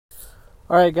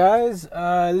All right, guys.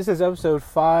 This is episode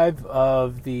 5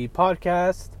 of the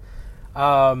podcast.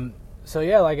 So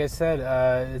yeah, like I said,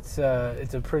 it's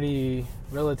a pretty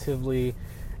relatively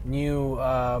new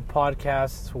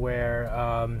podcast where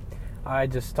I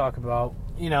just talk about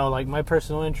like my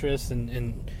personal interests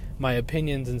and my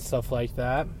opinions and stuff like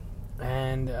that.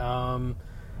 And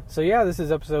so yeah, this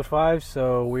is episode 5.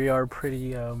 So we are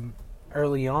pretty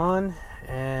early on,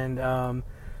 and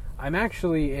I'm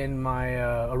actually in my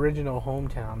original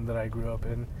hometown that I grew up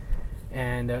in,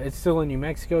 and it's still in New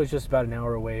Mexico. It's just about an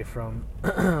hour away from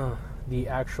the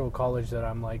actual college that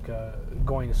I'm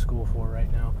going to school for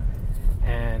right now.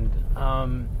 And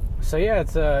so yeah,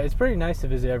 it's pretty nice to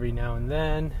visit every now and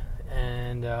then.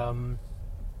 And I'm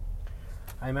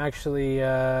actually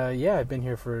I've been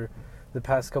here for the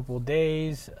past couple of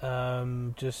days,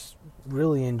 just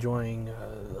really enjoying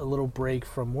a little break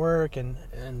from work and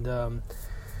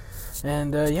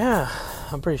yeah,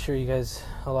 I'm pretty sure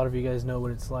a lot of you guys know what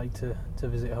it's like to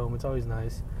visit home. It's always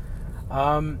nice.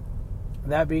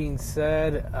 That being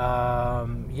said, it's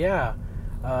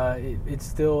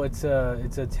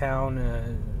a town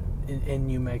in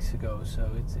New Mexico, so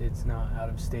it's not out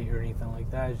of state or anything like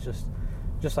that. It's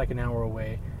just like an hour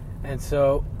away, and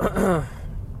so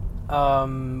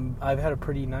I've had a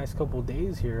pretty nice couple of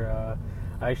days here.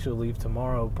 I actually leave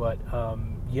tomorrow, but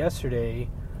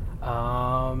yesterday,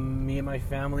 me and my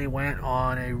family went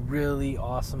on a really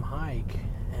awesome hike,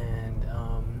 and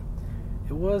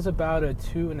it was about a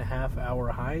 2.5 hour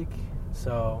hike.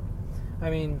 So, I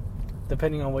mean,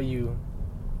 depending on what you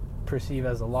perceive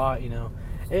as a lot,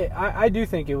 I do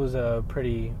think it was a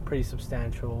pretty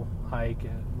substantial hike.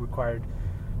 It required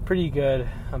pretty good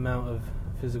amount of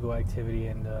physical activity,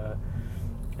 and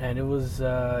it was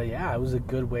it was a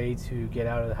good way to get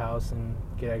out of the house and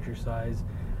get exercise.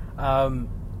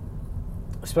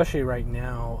 Especially right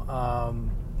now,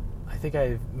 I think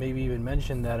I've maybe even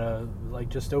mentioned that,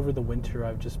 just over the winter,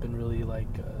 I've just been really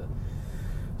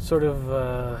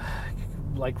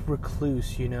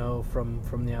recluse,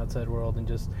 from the outside world, and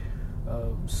just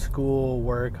school,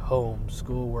 work, home.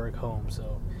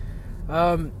 So,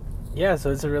 so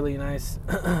it's a really nice,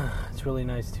 it's really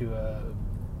nice to,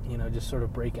 just sort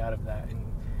of break out of that and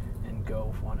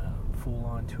go on a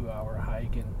full-on 2-hour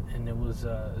hike, and it was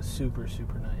super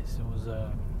nice. It was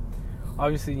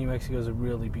obviously New Mexico is a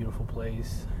really beautiful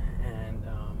place, and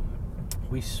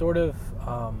we sort of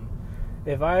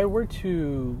if I were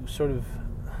to sort of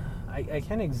I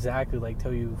can't exactly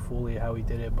tell you fully how we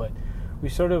did it, but we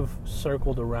sort of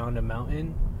circled around a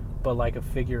mountain, but like a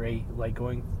figure 8,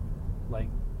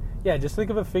 just think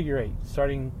of a figure 8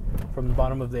 starting from the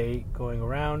bottom of the 8, going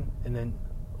around, and then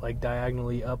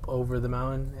diagonally up over the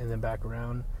mountain, and then back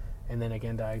around, and then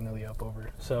again diagonally up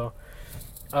over. So,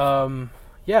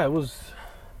 it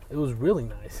was really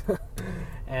nice,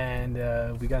 and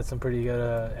we got some pretty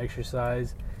good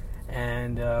exercise,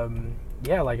 and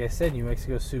like I said, New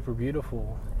Mexico is super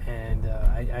beautiful, and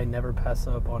I never pass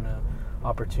up on an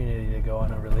opportunity to go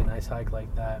on a really nice hike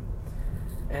like that.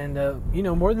 And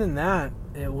more than that,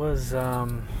 it was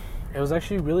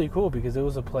actually really cool, because it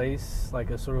was a place,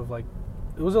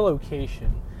 it was a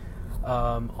location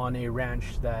on a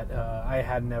ranch that I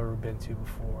had never been to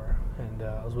before, and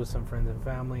I was with some friends and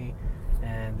family,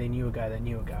 and they knew a guy that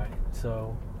knew a guy.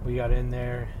 So we got in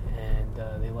there, and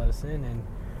they let us in, and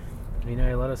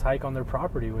they let us hike on their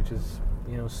property, which is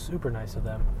super nice of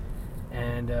them.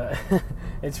 And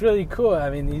it's really cool. I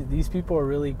mean, these people are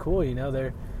really cool.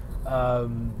 They're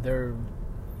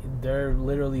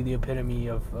literally the epitome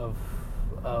of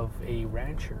a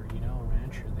rancher.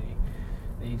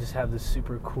 They just have this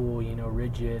super cool,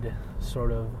 rigid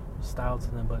sort of style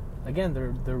to them. But again,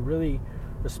 they're really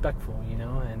respectful,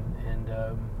 and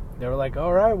they were like,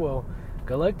 all right, well,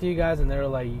 good luck to you guys. And they were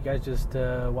like, you guys just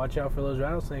watch out for those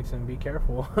rattlesnakes and be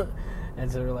careful.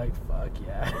 And so they're like, fuck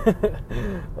yeah,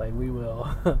 we will.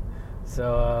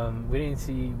 So we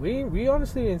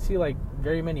honestly didn't see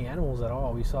very many animals at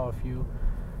all. We saw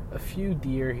a few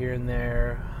deer here and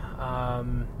there.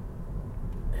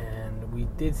 And we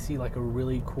did see a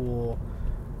really cool,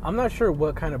 I'm not sure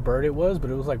what kind of bird it was, but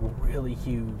it was really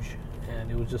huge, and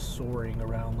it was just soaring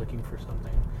around looking for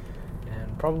something,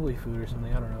 and probably food or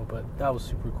something, I don't know, but that was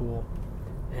super cool.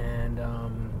 And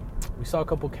we saw a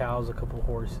couple cows, a couple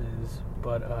horses,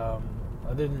 but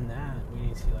other than that, we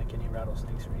didn't see any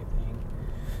rattlesnakes or anything.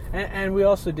 And we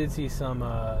also did see some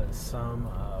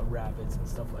rabbits and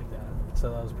stuff like that,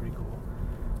 so that was pretty cool.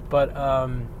 But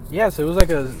so it was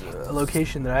a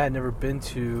location that I had never been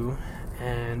to,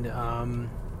 and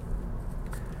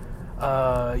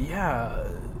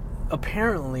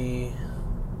apparently,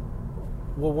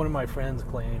 what one of my friends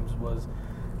claims was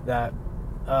that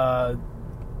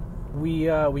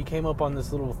we came up on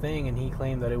this little thing, and he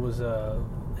claimed that it was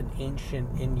an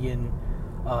ancient Indian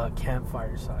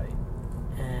campfire site.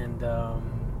 And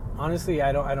honestly,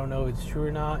 I don't know if it's true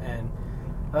or not, and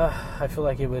I feel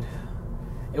like it would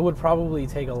probably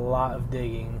take a lot of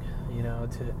digging,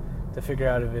 to figure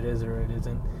out if it is or it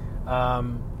isn't.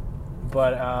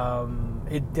 But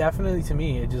it definitely, to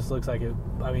me, it just looks like it.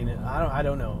 I mean, I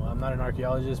don't know. I'm not an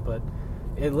archaeologist, but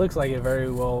it looks like it very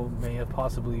well may have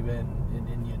possibly been an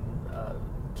Indian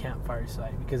campfire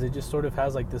site, because it just sort of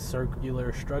has like this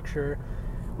circular structure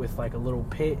with like a little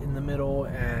pit in the middle,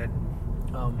 and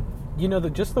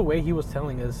just the way he was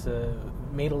telling us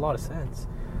made a lot of sense.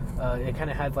 It kind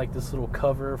of had like this little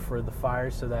cover for the fire,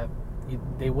 so that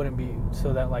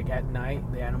like at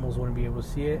night the animals wouldn't be able to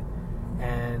see it,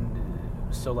 and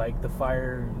so like the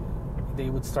fire, they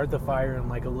would start the fire in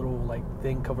like a little like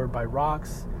thing covered by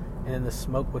rocks, and then the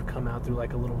smoke would come out through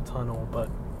like a little tunnel. But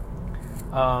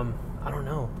I don't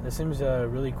know. This seems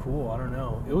really cool. I don't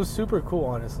know. It was super cool,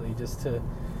 honestly. Just to,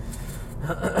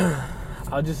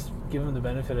 I'll just give him the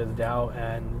benefit of the doubt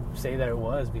and say that it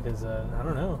was, because I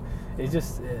don't know. It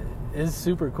is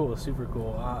super cool. Super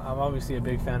cool. I'm obviously a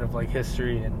big fan of like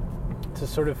history, and to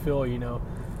sort of feel,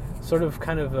 sort of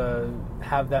kind of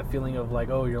have that feeling of like,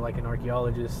 oh, you're like an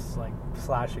archaeologist, like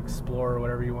 / explorer,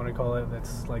 whatever you want to call it.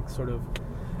 That's like sort of,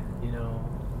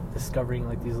 discovering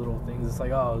like these little things. It's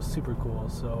like, oh, it was super cool.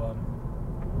 So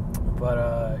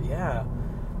yeah,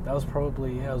 that was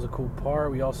probably, it was a cool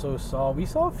part. We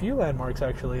saw a few landmarks,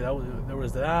 actually.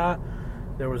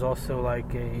 There was also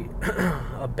like a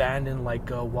abandoned like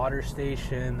a water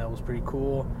station that was pretty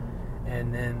cool,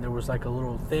 and then there was like a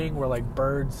little thing where like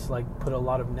birds like put a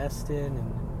lot of nests in,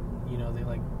 and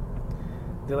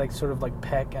they like sort of like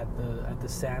peck at the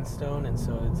sandstone, and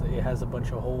so it has a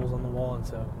bunch of holes on the wall, and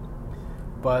so.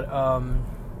 But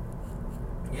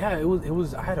yeah, it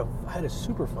was. I had a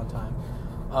super fun time.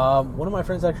 One of my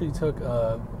friends actually took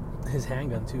his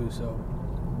handgun too. So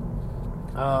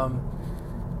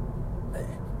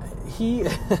he.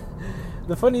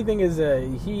 The funny thing is,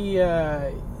 he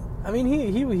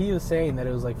was saying that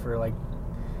it was like for like,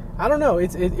 I don't know.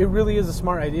 It really is a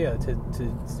smart idea to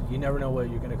you never know what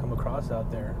you're gonna come across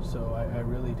out there. So I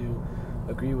really do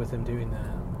agree with him doing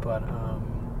that. But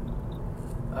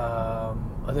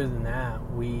other than that,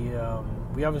 we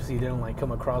obviously didn't like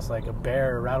come across like a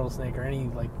bear, or rattlesnake, or any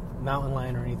like mountain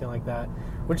lion or anything like that,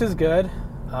 which is good.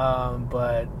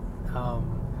 But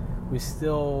we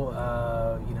still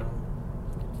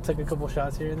took a couple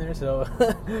shots here and there, so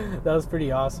that was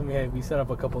pretty awesome. We set up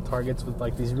a couple targets with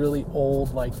like these really old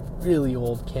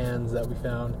cans that we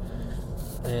found,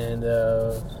 and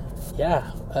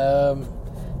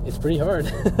it's pretty hard.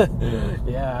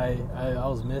 Yeah, I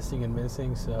was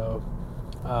missing, so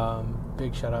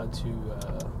big shout out to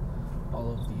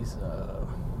all of these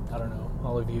I don't know,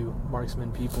 all of you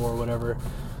marksman people or whatever.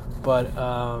 But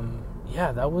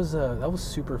yeah, that was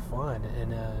super fun,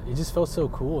 and it just felt so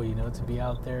cool, to be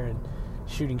out there and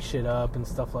shooting shit up and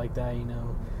stuff like that.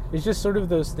 It's just sort of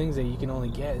those things that you can only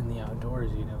get in the outdoors,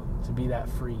 to be that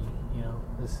free,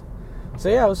 So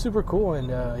yeah, it was super cool,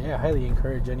 and I highly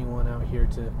encourage anyone out here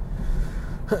to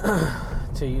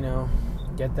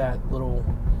get that little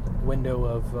window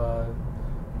of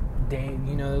day,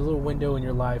 the little window in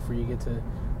your life where you get to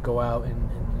go out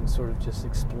and sort of just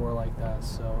explore like that.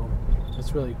 So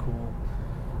it's really cool.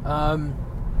 I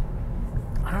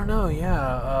don't know.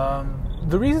 Yeah.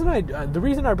 The reason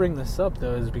I bring this up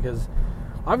though is because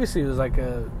obviously it was like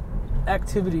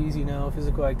activities,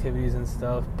 physical activities and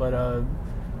stuff, but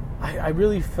I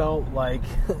really felt like,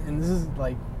 and this is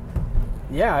like,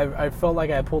 yeah, I felt like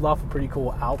I pulled off a pretty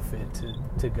cool outfit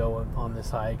to go on this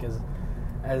hike,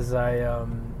 as I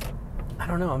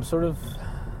don't know, I'm sort of,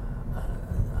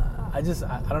 I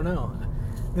don't know.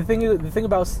 The thing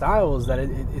about style is that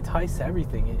it ties to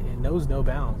everything. It knows no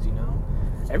bounds,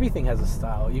 Everything has a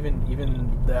style. Even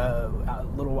the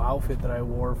little outfit that I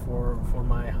wore for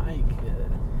my hike,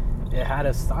 it had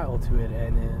a style to it,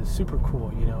 and it's super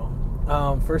cool,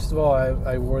 First of all,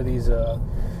 I wore these.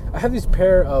 I have these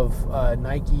pair of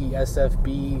Nike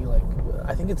SFB, like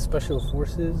I think it's Special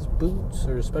Forces boots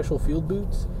or Special Field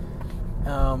boots,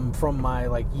 from my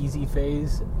like Yeezy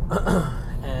phase,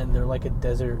 and they're like a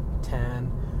desert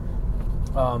tan.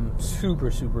 Super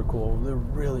super cool. They're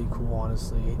really cool,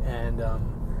 honestly, and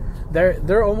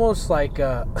they're almost like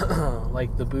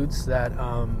like the boots that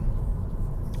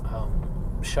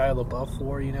Shia LaBeouf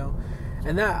wore,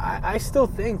 And that I still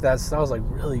think that style's like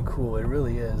really cool. It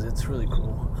really is. It's really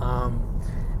cool.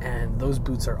 And those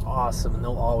boots are awesome, and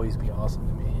they'll always be awesome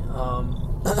to me.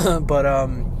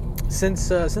 since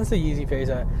the Yeezy phase,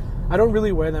 I don't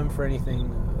really wear them for anything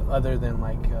other than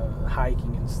like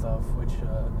hiking and stuff. Which,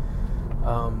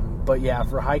 but yeah,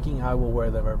 for hiking, I will wear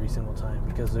them every single time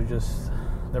because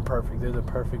they're perfect. They're the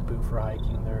perfect boot for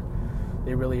hiking.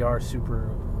 They really are super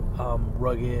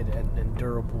rugged and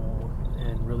durable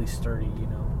and really sturdy. You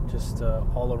know, just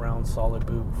all around solid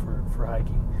boot for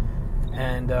hiking.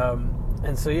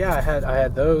 And so yeah, I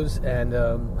had those, and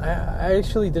I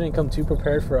actually didn't come too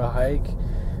prepared for a hike.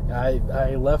 I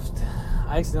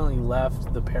accidentally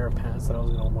left the pair of pants that I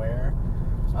was gonna wear,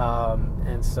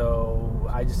 and so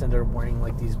I just ended up wearing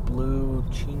like these blue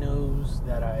chinos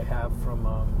that I have from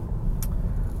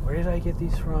where did I get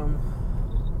these from?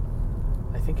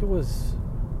 I think it was,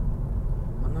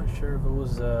 I'm not sure if it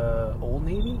was Old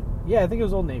Navy. Yeah, I think it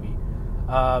was Old Navy.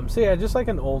 So yeah, just like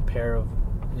an old pair of,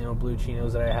 you know, blue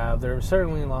chinos that I have. They're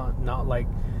certainly not like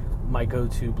my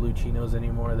go-to blue chinos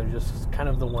anymore. They're just kind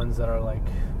of the ones that are like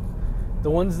the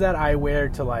ones that I wear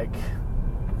to like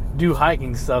do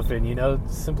hiking stuff in, you know,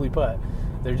 simply put.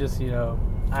 They're just, you know,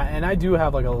 I do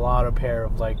have like a lot of pair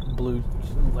of like blue,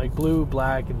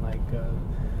 black, and like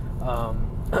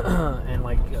and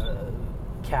like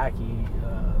khaki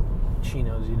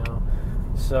chinos, you know.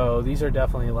 So these are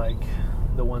definitely like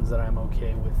the ones that I'm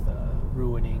okay with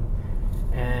ruining.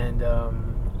 And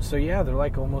so yeah, they're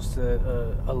like almost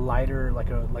a lighter, like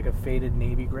a faded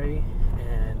navy gray,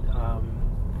 and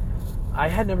I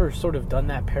had never sort of done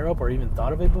that pair up or even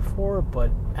thought of it before,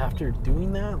 but after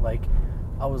doing that, like,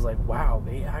 I was like, wow,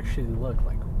 they actually look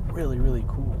like really, really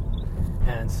cool.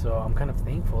 And so I'm kind of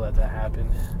thankful that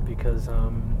happened because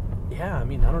yeah, I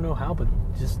mean, I don't know how, but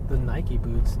just the Nike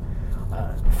boots,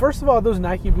 first of all, those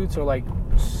Nike boots are like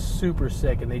super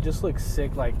sick, and they just look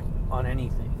sick like on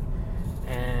anything.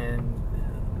 And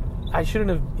I shouldn't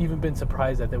have even been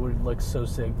surprised that they would look so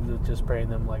sick just wearing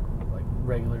them like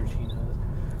regular chinos.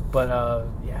 But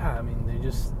yeah, I mean,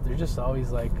 they're just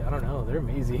always like, I don't know, they're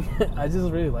amazing. I just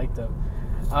really like them.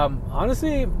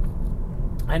 Honestly,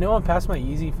 I know I'm past my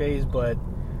Yeezy phase, but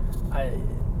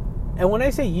and when I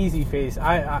say Yeezy phase,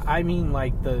 I mean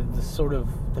like the sort of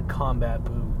the combat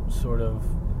boot sort of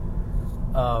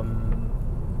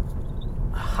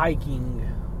hiking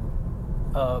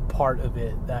part of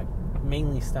it that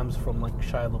mainly stems from like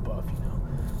Shia LaBeouf, you know,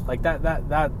 like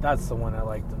that's the one I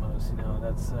like the most, you know.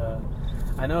 That's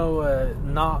I know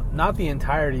not the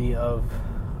entirety of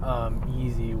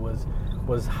Yeezy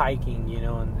was hiking, you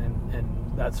know,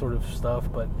 and that sort of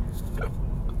stuff, but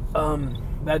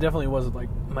that definitely wasn't like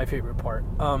my favorite part,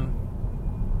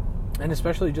 and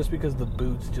especially just because the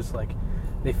boots just like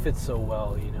they fit so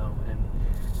well, you know,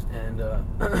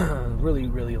 and really,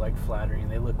 really like flattering.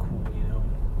 They look cool, you know.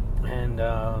 And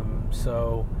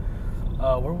so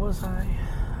where was I?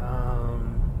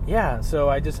 Yeah, so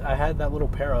I had that little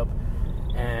pair up,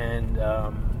 and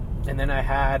then I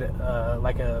had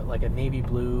like a navy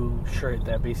blue shirt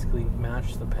that basically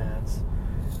matched the pants,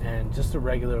 and just a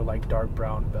regular like dark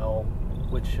brown belt,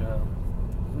 which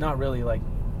not really like,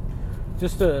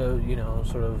 just to, you know,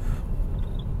 sort of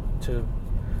to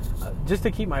just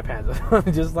to keep my pants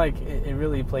just like it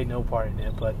really played no part in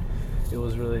it, but it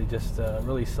was really just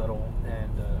really subtle. And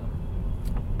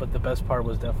but the best part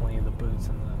was definitely the boots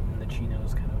and the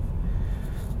chinos kind of.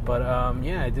 But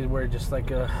yeah, I did wear just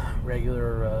like a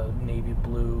regular navy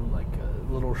blue, like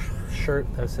a little shirt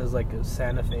that says like a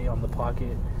Santa Fe on the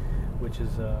pocket, which is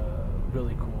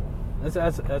really cool.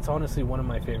 That's honestly one of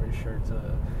my favorite shirts.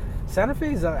 Santa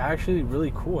Fe is actually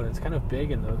really cool, and it's kind of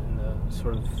big in the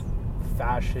sort of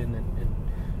fashion and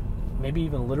maybe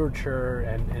even literature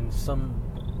and some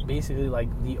basically like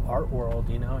the art world,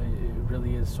 you know. It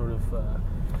really is sort of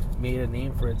made a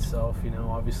name for itself, you know.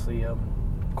 Obviously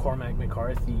Cormac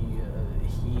McCarthy,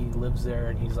 he lives there,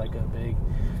 and he's like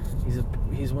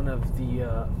he's one of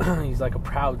the he's like a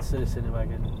proud citizen, if I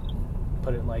can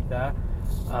put it like that,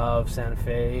 of Santa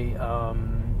Fe.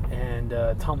 And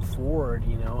Tom Ford,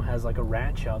 you know, has like a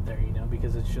ranch out there, you know,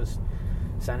 because it's just,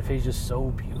 Santa Fe is just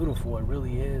so beautiful. It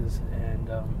really is. And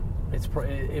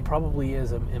it probably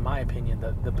is, in my opinion,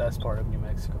 the best part of New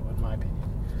Mexico, in my opinion.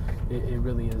 It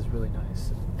really is really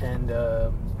nice. And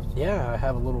yeah, I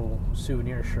have a little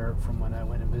souvenir shirt from when I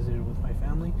went and visited with my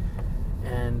family.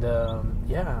 And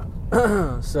yeah,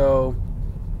 so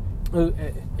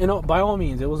you know, by all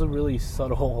means, it was a really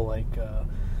subtle like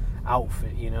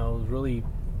outfit, you know. It was really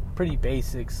pretty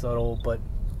basic, subtle, but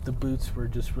the boots were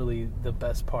just really the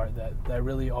best part that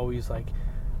really always like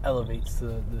elevates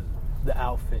the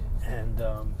outfit. And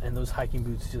those hiking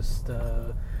boots just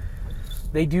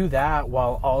they do that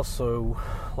while also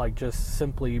like just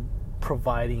simply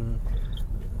providing,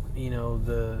 you know,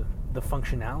 the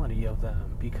functionality of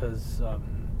them, because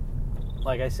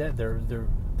like I said, they're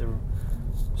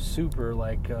super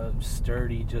like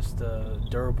sturdy, just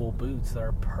durable boots that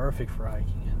are perfect for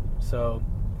hiking in. So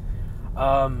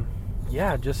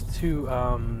yeah, just to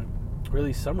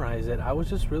really summarize it, I was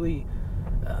just really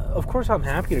of course I'm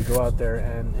happy to go out there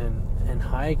and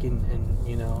hike and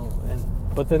you know,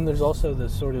 but then there's also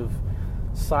this sort of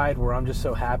side where I'm just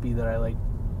so happy that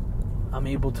I'm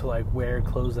able to like wear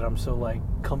clothes that I'm so like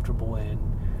comfortable in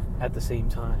at the same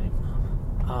time.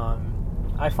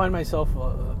 I find myself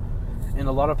in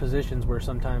a lot of positions where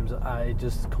sometimes I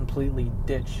just completely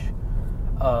ditch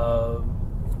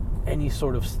any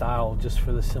sort of style just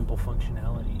for the simple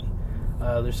functionality.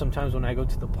 There's sometimes when I go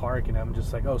to the park and I'm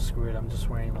just like, oh screw it, I'm just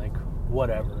wearing like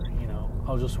whatever, you know,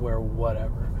 I'll just wear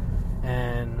whatever,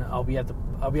 and I'll be at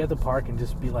the park and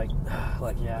just be like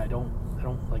yeah, I don't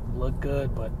like look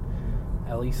good, but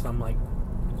at least I'm like,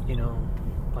 you know,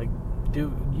 like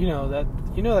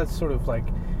that's sort of like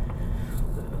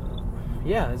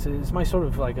yeah, it's my sort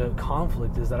of like a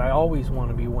conflict, is that I always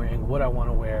want to be wearing what I want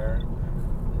to wear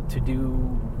to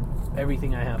do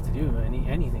everything I have to do,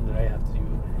 anything that I have to do,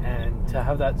 and to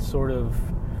have that sort of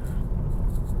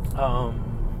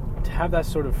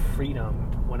freedom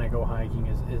when I go hiking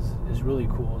is really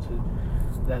cool.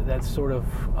 That's sort of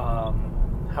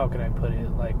how can I put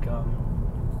it, like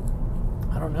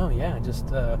I don't know, yeah,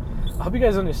 just I hope you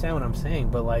guys understand what I'm saying,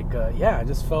 but like yeah, I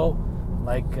just felt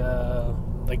like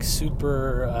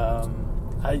super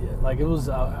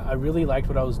I really liked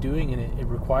what I was doing, and it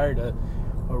required a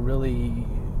really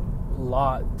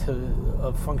lot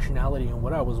of functionality in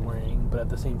what I was wearing, but at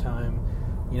the same time,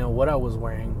 you know, what I was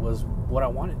wearing was what I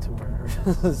wanted to wear.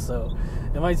 So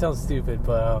it might sound stupid,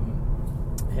 but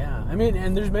yeah, I mean,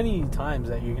 and there's many times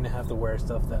that you're gonna have to wear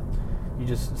stuff that you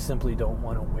just simply don't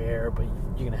want to wear, but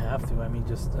you're gonna have to. I mean,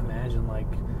 just imagine, like,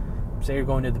 say you're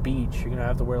going to the beach, you're gonna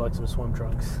have to wear like some swim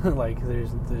trunks. Like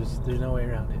there's no way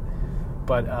around it.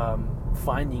 But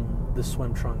finding the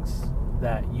swim trunks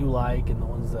that you like and the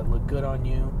ones that look good on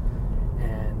you,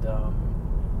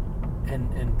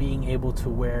 and being able to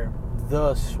wear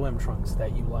the swim trunks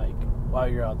that you like while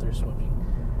you're out there swimming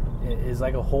is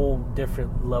like a whole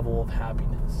different level of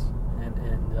happiness. And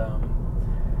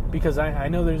because I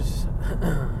know there's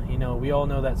you know, we all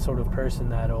know that sort of person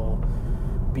that'll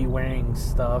be wearing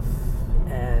stuff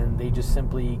and they just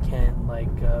simply can't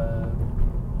like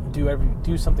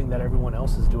do something that everyone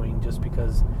else is doing just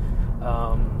because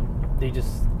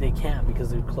they can't, because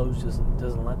their clothes just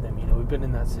doesn't let them. You know, we've been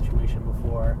in that situation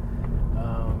before.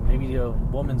 Maybe a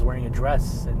woman's wearing a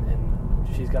dress and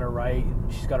she's got to ride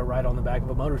on the back of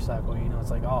a motorcycle. You know,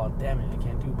 it's like, oh damn it, I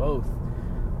can't do both.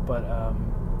 But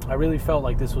I really felt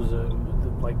like this was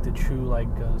the true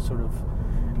sort of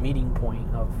meeting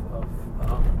point of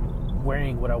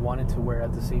wearing what I wanted to wear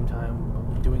at the same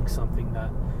time doing something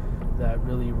that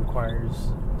really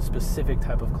requires a specific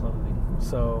type of clothing.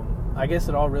 So I guess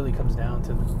it all really comes down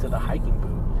to the hiking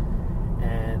boot.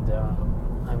 And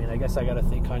I mean, I guess I gotta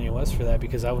thank Kanye West for that,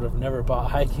 because I would have never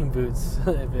bought hiking boots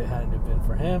if it hadn't have been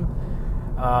for him.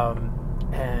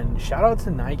 And shout out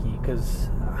to Nike, because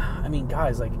I mean,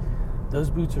 guys, like, those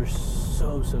boots are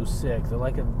so sick. They're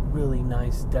like a really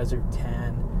nice desert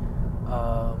tan,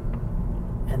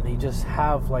 and they just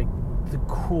have like the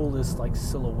coolest like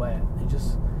silhouette.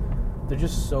 They're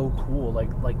just so cool. Like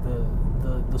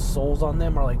the soles on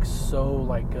them are like so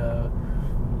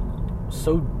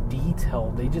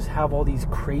detailed. They just have all these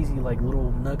crazy like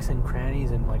little nooks and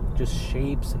crannies and like just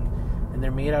shapes, and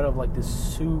they're made out of like this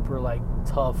super like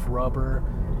tough rubber.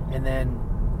 And then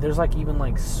there's like even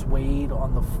like suede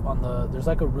on the there's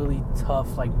like a really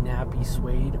tough like nappy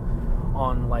suede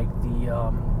on like the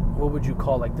what would you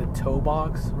call, like the toe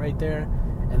box right there.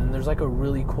 And then there's like a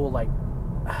really cool like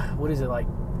what is it, like,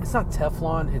 it's not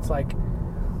Teflon, it's like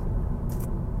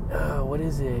what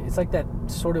is it, it's like that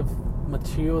sort of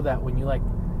material that when you like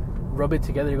rub it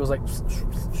together it goes like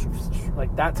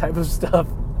that type of stuff.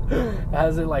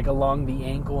 Has it like along the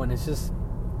ankle, and it's just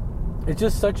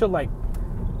such a like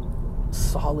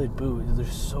solid boot. They're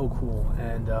so cool.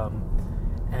 And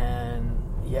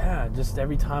yeah, just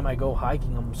every time I go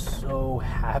hiking, I'm so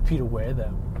happy to wear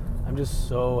them. I'm just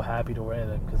so happy to wear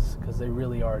them because they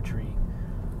really are a treat.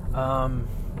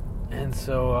 And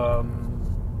so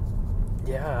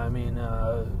yeah, I mean,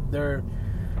 they're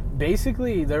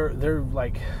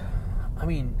like, I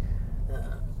mean,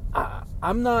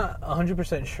 I'm not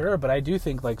 100% sure, but I do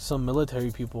think like some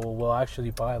military people will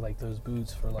actually buy like those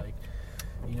boots for like,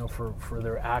 you know, for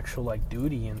their actual like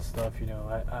duty and stuff. You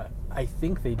know, I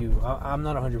think they do. I'm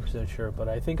not 100% sure, but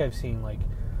I think I've seen like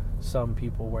some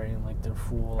people wearing like their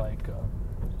full like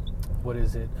what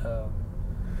is it?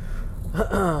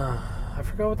 I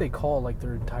forgot what they call like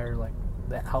their entire like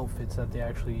the outfits that they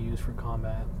actually use for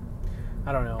combat.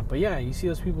 I don't know, but yeah, you see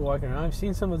those people walking around. I've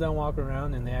seen some of them walk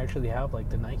around, and they actually have like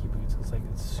the Nike boots. It's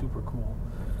super cool.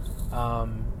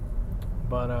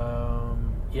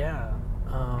 Yeah,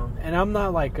 and I'm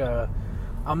not like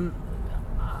I'm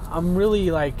really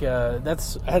like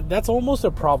that's almost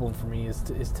a problem for me is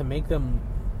to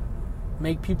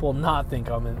make people not think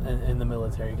I'm in the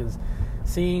military, because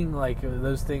seeing like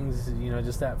those things,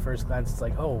 just at first glance, it's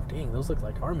like, oh dang, those look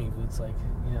like army boots, like,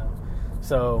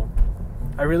 so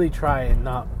I really try and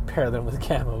not pair them with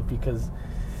camo, because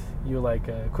you like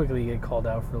quickly get called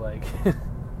out for like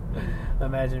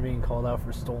imagine being called out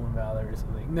for stolen valor or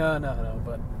something. No,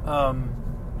 but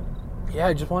yeah,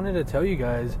 I just wanted to tell you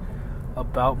guys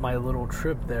about my little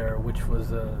trip there, which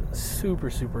was super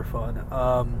super fun.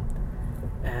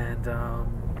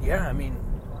 Yeah, I mean,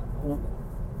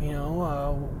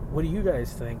 what do you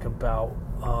guys think about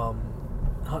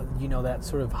that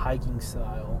sort of hiking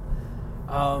style?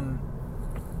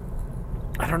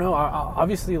 I don't know.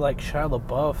 Obviously, like Shia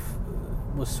LaBeouf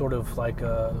was sort of like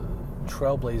a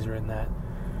trailblazer in that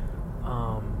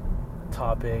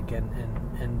topic, and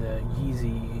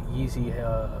Yeezy,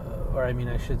 or I mean,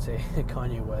 I should say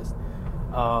Kanye West,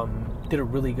 did a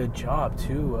really good job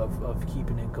too of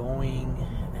keeping it going.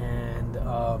 And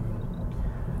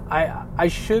I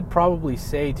should probably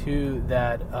say too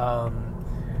that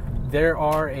there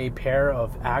are a pair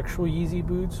of actual Yeezy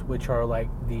boots, which are like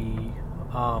the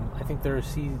I think they're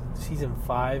season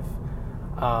 5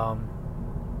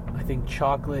 I think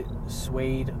chocolate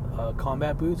suede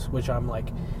combat boots, which I'm like,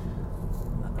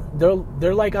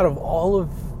 they're like, out of all of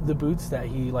the boots that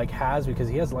he like has, because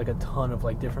he has like a ton of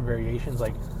like different variations,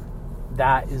 like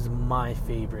that is my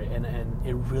favorite, and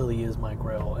it really is my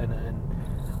grail, and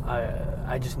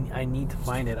I need to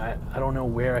find it. I don't know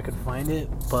where I could find it,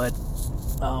 but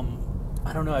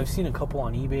I don't know. I've seen a couple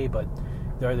on eBay, but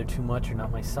they're either too much or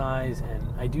not my size,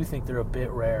 and I do think they're a bit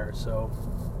rare. So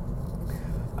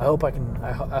I hope I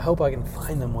can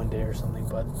find them one day or something.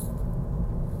 But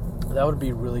that would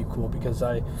be really cool, because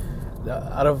out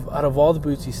of all the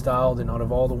boots he styled, and out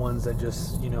of all the ones that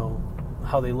just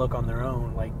how they look on their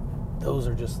own, like those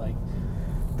are just like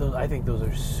those. I think those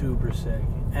are super sick.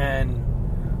 And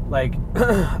like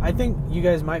I think you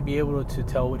guys might be able to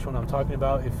tell which one I'm talking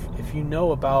about if you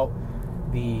know about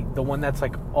the one that's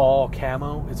like all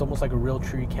camo. It's almost like a real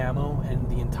tree camo, and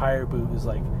the entire boot is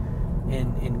like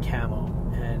in camo,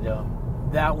 and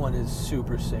that one is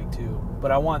super sick too.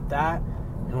 But I want that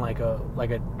and like a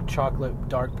chocolate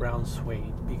dark brown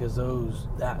suede, because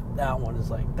that one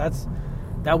is like,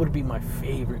 that would be my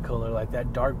favorite color. Like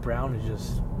that dark brown is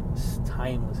just, it's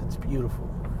timeless. It's beautiful.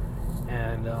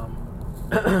 And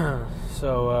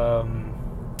so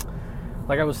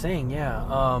like I was saying, yeah,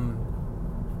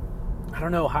 I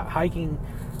don't know, hiking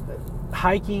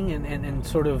and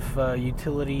sort of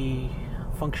utility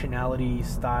functionality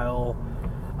style,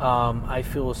 I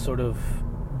feel is sort of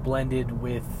blended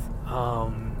with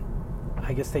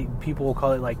I guess people will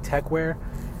call it like tech wear,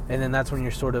 and then that's when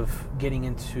you're sort of getting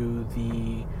into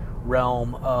the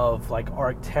realm of like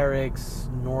Arc'teryx,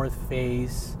 North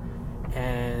Face,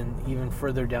 and even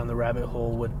further down the rabbit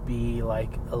hole would be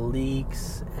like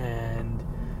Aleeks, and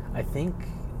I think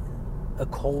a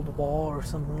Cold Wall or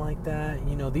something like that.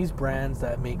 These brands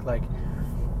that make like,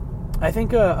 I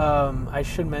think I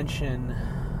should mention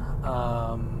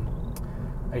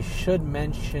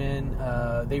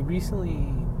they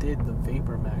recently did the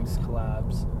VaporMax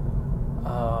collabs.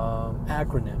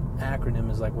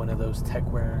 Acronym is like one of those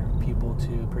techwear people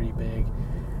too, pretty big,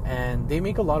 and they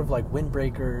make a lot of like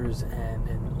windbreakers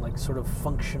and like sort of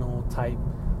functional type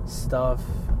stuff.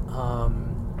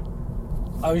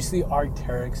 Obviously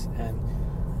Arc'teryx and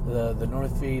the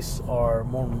North Face are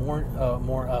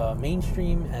more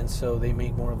mainstream, and so they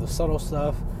make more of the subtle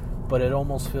stuff. But it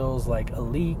almost feels like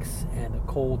Aleeks and a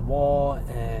Cold Wall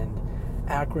and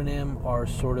Acronym are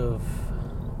sort of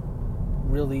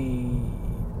really,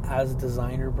 as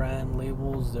designer brand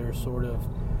labels, they're sort of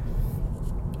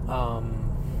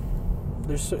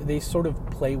they sort of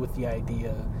play with the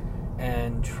idea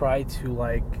and try to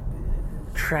like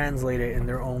translate it in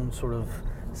their own sort of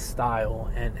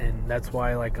style, and that's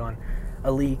why like on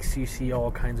Aleeks you see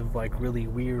all kinds of like really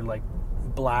weird like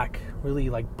black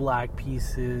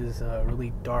pieces,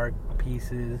 really dark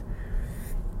pieces,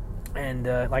 and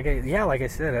like I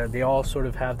said, they all sort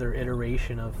of have their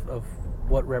iteration of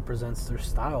what represents their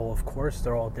style. Of course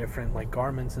they're all different like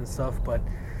garments and stuff, but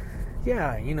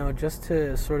yeah, just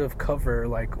to sort of cover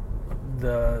like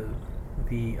the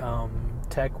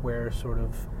tech wear sort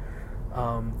of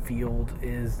field,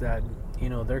 is that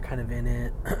they're kind of in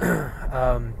it.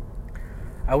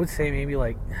 I would say maybe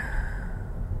like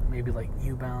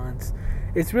New Balance.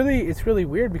 It's really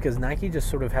weird because Nike just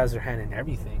sort of has their hand in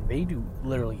everything. They do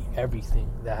literally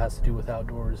everything that has to do with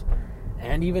outdoors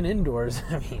and even indoors.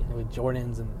 I mean, with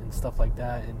Jordans and stuff like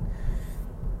that,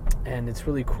 and it's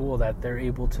really cool that they're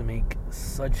able to make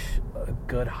such a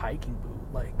good hiking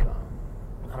boot. Like,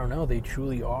 I don't know, they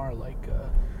truly are like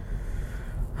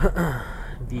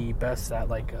the best at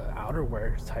like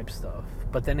outerwear type stuff.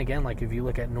 But then again, like if you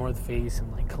look at North Face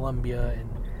and like Columbia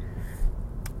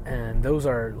and those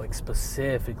are like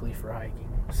specifically for hiking,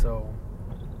 so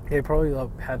they probably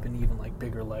have an even like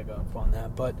bigger leg up on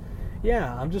that. But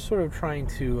yeah, I'm just sort of trying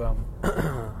to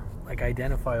like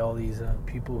identify all these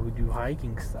people who do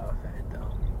hiking stuff, and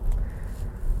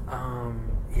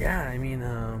yeah, I mean,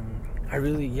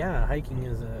 hiking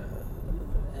is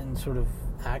and sort of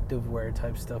active wear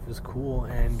type stuff is cool,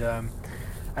 and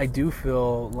I do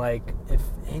feel like if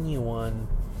anyone,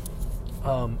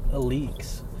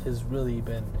 Aleeks has really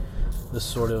been the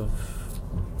sort of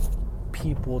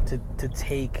people to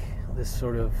take this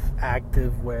sort of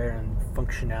active wear and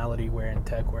functionality wear and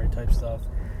tech wear type stuff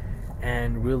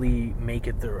and really make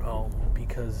it their own,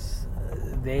 because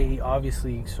they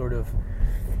obviously sort of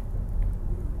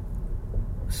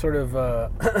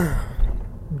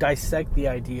dissect the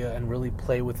idea and really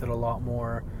play with it a lot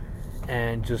more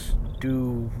and just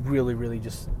do really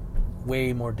just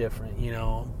way more different, you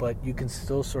know, but you can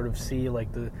still sort of see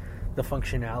like the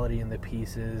functionality in the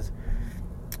pieces.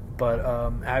 But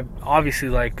I obviously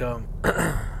like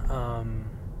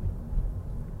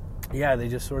yeah, they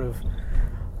just sort of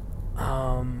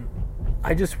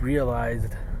I just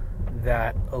realized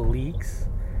that Aleeks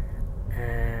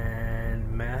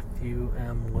and Matthew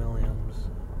M. Williams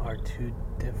are two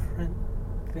different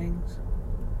things.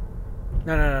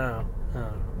 No.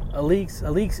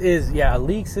 Aleeks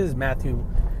is Matthew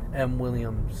M.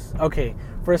 Williams. Okay,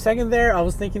 for a second there, I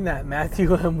was thinking that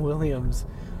Matthew M. Williams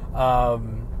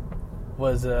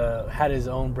was had his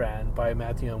own brand by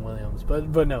Matthew M. Williams,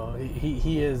 but no,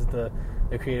 he is the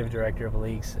creative director of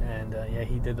Aleeks, and yeah,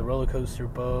 he did the roller coaster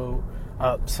belt,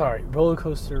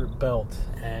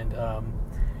 and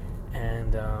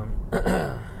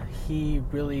he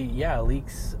really,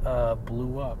 Aleeks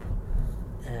blew up,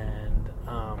 and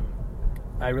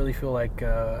I really feel like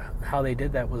how they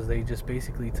did that was they just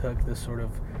basically took this sort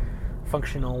of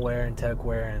functional wear and tech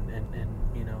wear and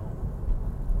you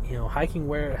know hiking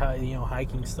wear, how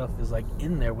hiking stuff is like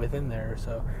within there.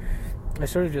 So I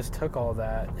sort of just took all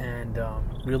that and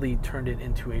really turned it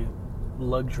into a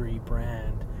luxury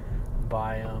brand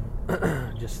by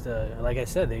just like I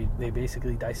said, they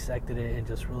basically dissected it and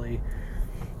just really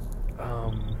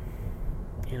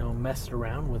messed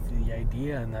around with the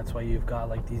idea, and that's why you've got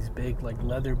like these big like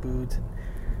leather boots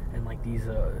and like these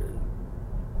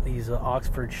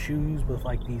Oxford shoes with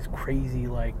like these crazy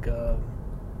like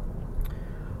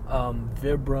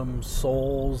Vibram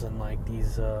soles, and like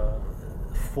these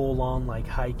full on like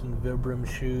hiking Vibram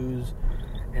shoes,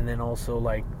 and then also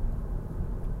like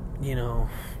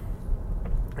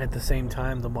at the same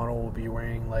time the model will be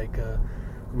wearing like a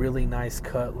really nice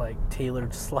cut like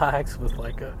tailored slacks with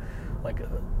like a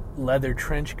leather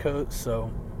trench coat.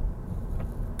 So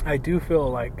I do feel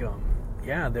like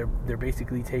they're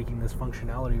basically taking this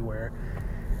functionality wear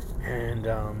and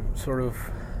sort of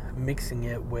mixing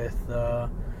it with the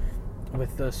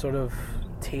sort of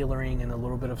tailoring and a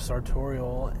little bit of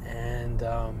sartorial, and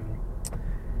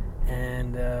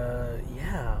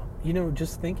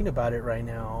just thinking about it right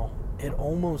now, it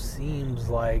almost seems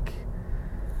like,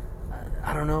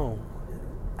 I don't know,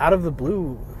 out of the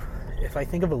blue, if I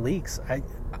think of Aleeks,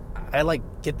 I like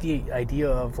get the idea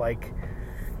of like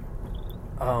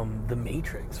the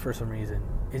Matrix for some reason.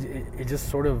 It just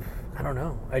sort of, I don't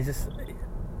know,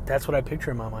 that's what I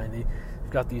picture in my mind. They've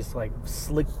got these like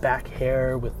slick back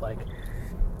hair with like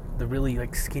the really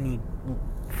like skinny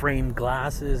framed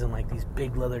glasses and like these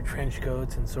big leather trench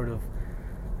coats, and sort of,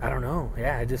 I don't know,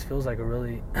 it just feels like a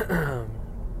really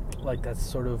like that's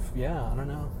sort of, I don't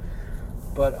know,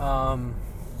 but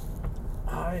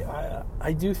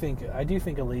I do think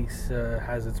Aleeks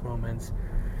has its moments.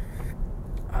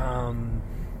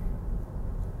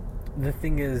 The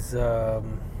thing is, I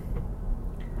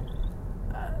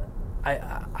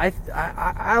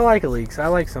like Aleeks. I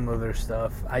like some of their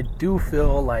stuff. I do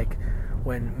feel like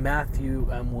when Matthew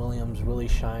M. Williams really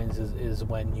shines is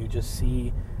when you just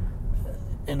see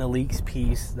an Aleeks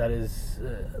piece that is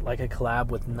like a collab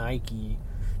with Nike,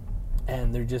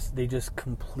 and they just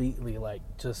completely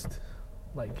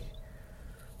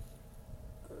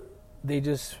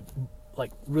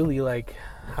really, like,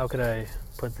 how could I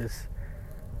put this?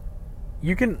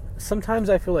 you can sometimes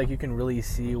I feel like you can really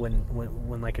see when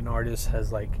like an artist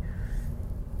has like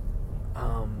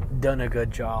done a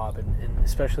good job, and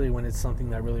especially when it's something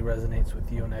that really resonates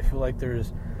with you. And I feel like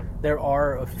there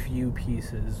are a few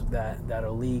pieces that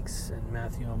Alix and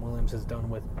Matthew M. Williams has done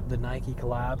with the Nike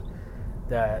collab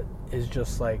that is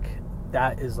just like,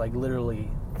 that is like literally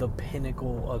the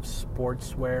pinnacle of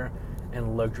sportswear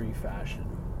and luxury fashion.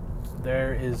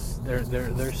 There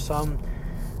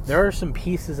are some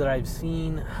pieces that I've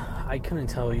seen, I couldn't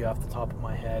tell you off the top of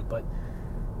my head, but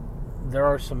there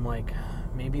are some, like,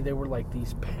 maybe they were like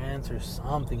these pants or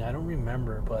something, I don't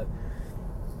remember, but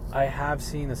I have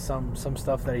seen some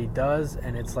stuff that he does,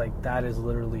 and it's like, that is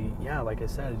literally, yeah, like I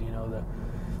said, you know,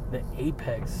 the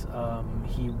apex,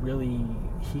 he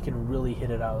can really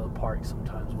hit it out of the park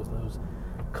sometimes with those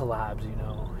collabs, you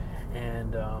know,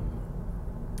 and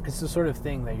it's the sort of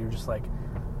thing that you're just like,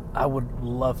 I would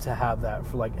love to have that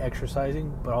for like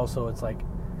exercising, but also it's like,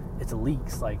 it's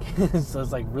Alix, like, so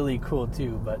it's like really cool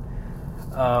too, but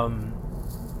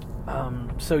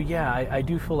so yeah, I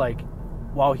do feel like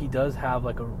while he does have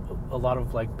like a lot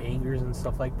of like bangers and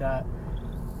stuff like that,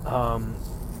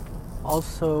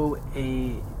 also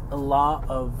a lot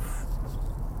of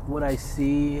what I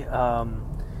see, a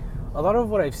lot of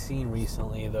what I've seen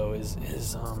recently though is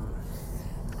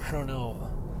I don't know,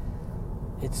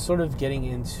 it's sort of getting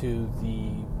into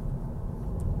the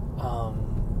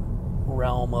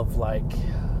realm of like,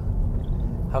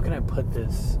 how can I put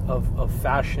this, of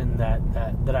fashion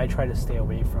that I try to stay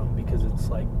away from, because it's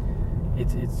like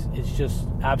it's just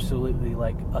absolutely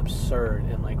like absurd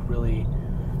and like really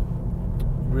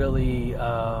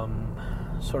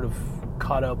sort of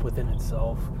caught up within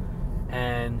itself.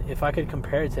 And if I could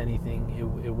compare it to anything,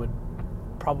 it would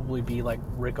probably be like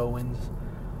Rick Owens.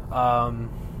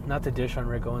 Not to dish on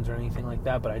Rick Owens or anything like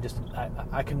that, but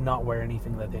I could not wear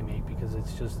anything that they make, because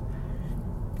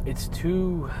it's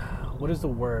too, what is the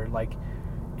word? Like,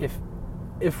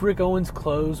 if Rick Owens'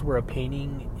 clothes were a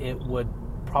painting, it would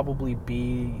probably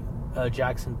be a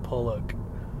Jackson Pollock,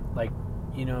 like,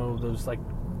 you know, those like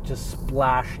just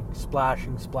splashing,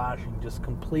 just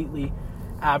completely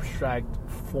abstract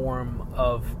form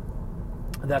of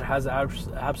that has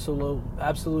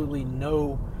absolutely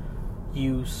no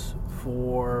use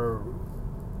for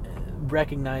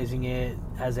recognizing it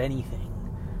as anything.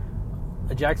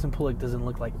 A Jackson Pollock doesn't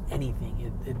look like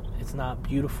anything. It's not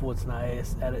beautiful. It's not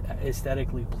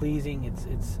aesthetically pleasing.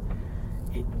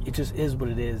 It just is what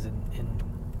it is, and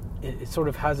it sort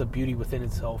of has a beauty within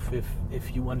itself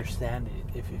if you understand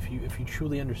it, if you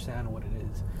truly understand what it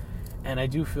is. And I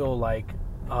do feel like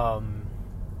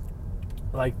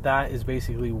that is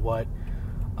basically what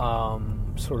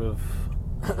sort of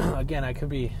again, I could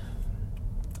be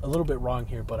a little bit wrong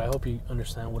here, but I hope you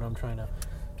understand what I'm trying to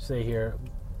say here.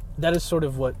 That is sort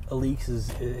of what Alix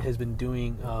has been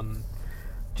doing,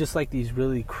 just like these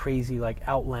really crazy, like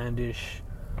outlandish,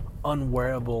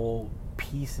 unwearable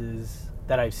pieces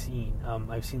that I've seen.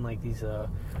 I've seen like these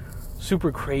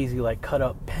super crazy like cut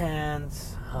up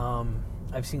pants.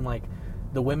 I've seen like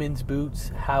the women's boots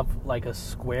have like a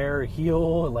square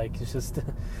heel. Like it's just,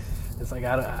 it's like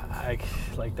I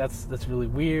like that's really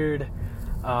weird.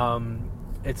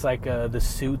 It's like the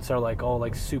suits are like all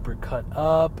like super cut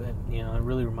up, and you know, it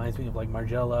really reminds me of like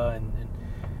Margiela and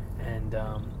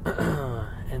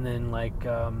then like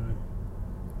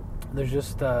there's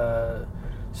just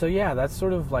so yeah, that's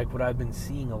sort of like what I've been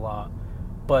seeing a lot.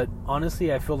 But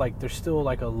honestly, I feel like there's still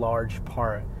like a large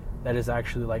part that is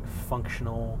actually like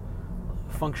functionally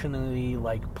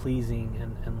like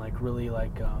pleasing and like really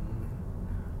like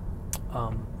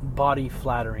body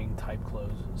flattering type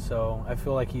clothes. So I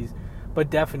feel like but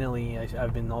definitely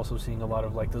I've been also seeing a lot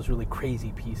of like those really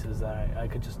crazy pieces that I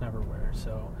could just never wear.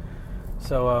 So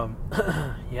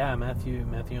yeah, Matthew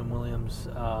M. Williams,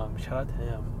 shout out to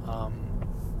him.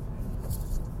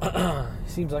 He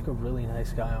seems like a really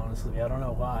nice guy, honestly. I don't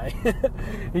know why.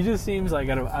 He just seems like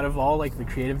out of all like the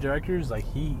creative directors, like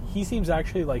he seems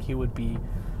actually like he would be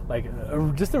like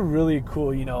just a really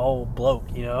cool, you know, old bloke,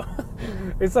 you know.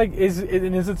 It's like it's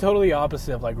a totally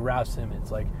opposite of like Raf Simons.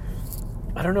 Like,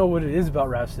 I don't know what it is about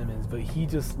Raf Simons, but he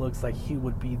just looks like he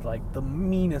would be like the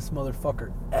meanest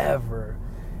motherfucker ever.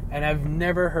 And I've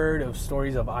never heard of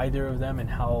stories of either of them and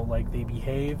how like they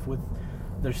behave with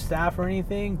their staff or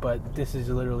anything, but this is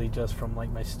literally just from like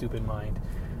my stupid mind.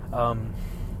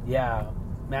 Yeah,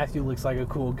 Matthew looks like a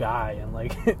cool guy, and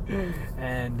like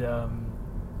and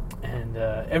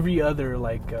every other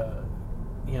like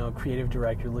you know, creative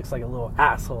director looks like a little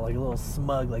asshole, like a little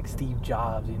smug, like Steve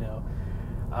Jobs, you know.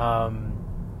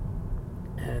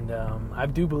 I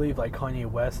do believe like Kanye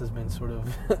West has been sort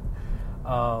of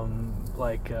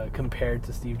compared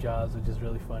to Steve Jobs, which is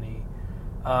really funny.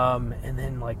 And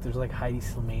then like there's like Heidi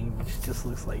Slimane, which just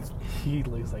looks like he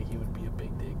would be a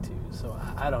big dick too. So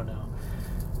I don't know,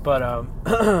 but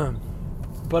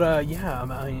yeah,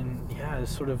 I mean, yeah,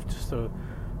 it's sort of just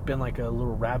been like a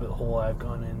little rabbit hole I've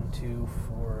gone into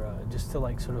for just to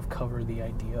like sort of cover the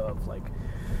idea of like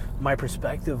my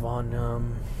perspective on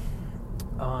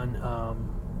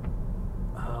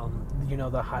you know,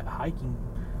 the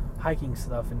hiking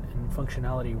stuff and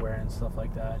functionality wear and stuff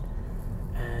like that.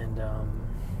 And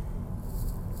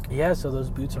yeah, so those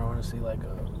boots are honestly like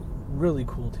really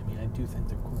cool to me. I do think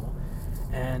they're cool.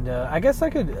 And I guess I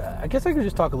could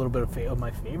just talk a little bit of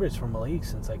my favorites from Malik,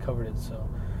 since I covered it so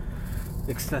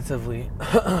extensively.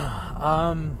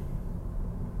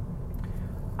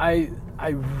 I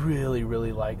really,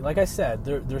 really like I said,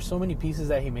 there's so many pieces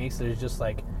that he makes that is just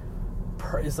like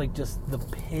it's like just the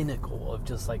pinnacle of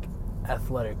just like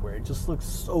athletic wear. It just looks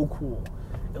so cool.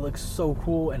 It looks so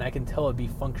cool, and I can tell it'd be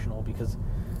functional because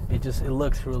it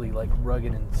looks really like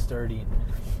rugged and sturdy and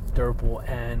durable.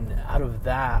 And out of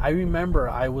that, I remember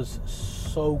I was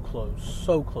so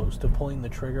close to pulling the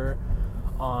trigger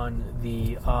on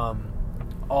the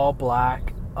all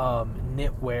black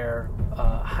knitwear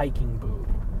hiking boot,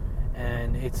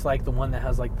 and it's like the one that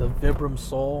has like the Vibram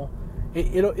sole.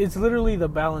 It's literally the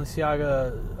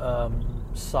Balenciaga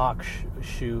sock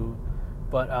shoe,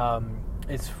 but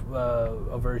it's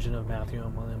a version of Matthew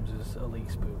M. Williams'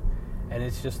 Elise boot, and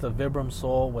it's just a Vibram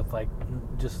sole with like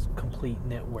just complete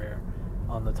knitwear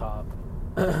on the top.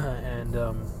 And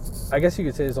I guess you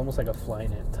could say it's almost like a fly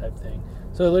knit type thing.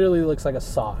 So it literally looks like a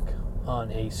sock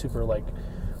on a super like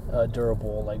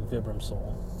durable like Vibram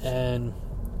sole, and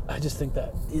I just think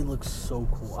that it looks so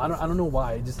cool. I don't know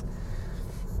why. It just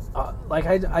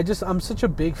I'm such a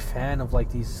big fan of like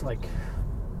these like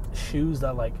shoes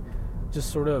that like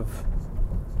just sort of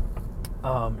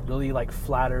really like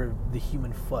flatter the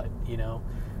human foot, you know,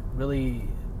 really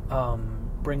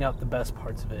bring out the best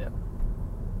parts of it.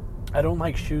 I don't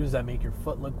like shoes that make your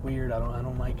foot look weird.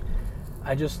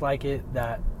 I just like it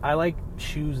that I like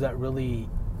shoes that really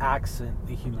accent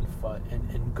the human foot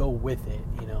and go with it,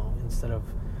 you know, instead of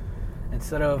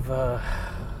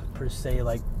per se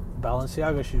like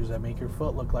Balenciaga shoes that make your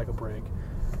foot look like a brick,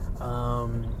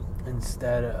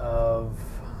 instead of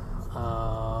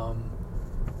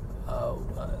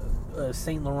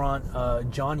Saint Laurent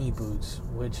Johnny boots,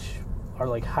 which are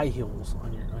like high heels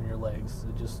on your legs.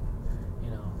 It just,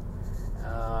 you know,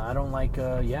 I don't like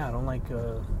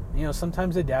you know,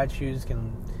 sometimes the dad shoes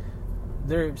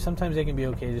sometimes they can be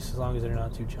okay just as long as they're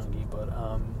not too chunky, but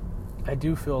I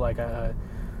do feel like and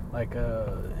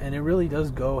it really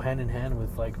does go hand in hand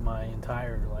with like my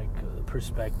entire like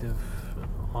perspective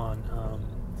on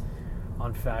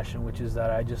fashion, which is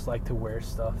that I just like to wear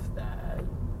stuff that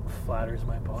flatters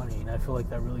my body, and I feel like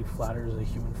that really flatters a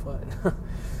human foot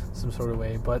some sort of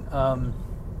way. But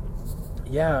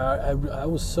yeah, I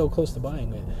was so close to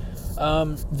buying it.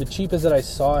 The cheapest that I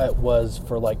saw it was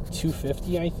for like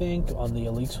 $250, I think, on the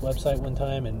Elite's website one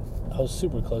time, and I was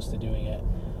super close to doing it.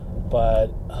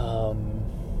 But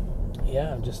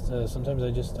yeah, just sometimes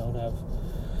I just don't have.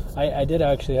 I did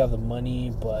actually have the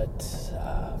money, but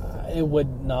it would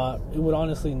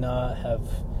honestly not have.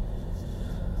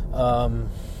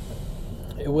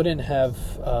 It wouldn't have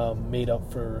made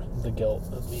up for the guilt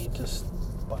of me just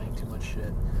buying too much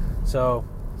shit. So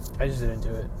I just didn't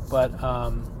do it. But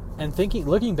and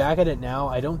looking back at it now,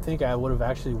 I don't think I would have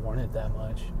actually worn it that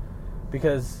much,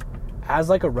 because as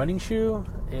like a running shoe,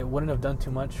 it wouldn't have done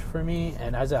too much for me,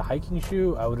 and as a hiking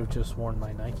shoe, I would have just worn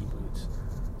my Nike boots.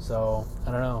 So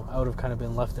I don't know, I would have kind of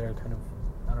been left there, I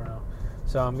don't know.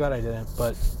 So I'm glad I didn't,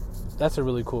 but that's a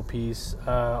really cool piece.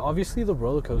 Obviously the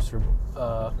roller coaster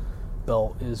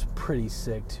belt is pretty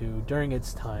sick too during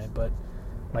its time, but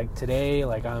like today,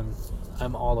 like I'm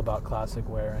all about classic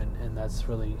wear, and that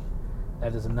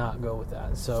does not go with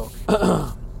that. So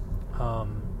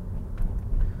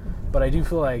but I do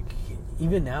feel like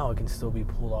even now it can still be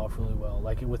pulled off really well.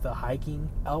 Like with the hiking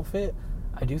outfit,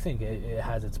 I do think it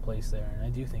has its place there, and I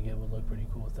do think it would look pretty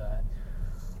cool with that.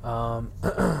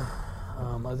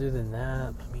 Other than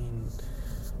that, I mean,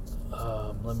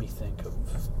 let me think of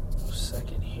a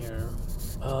second here.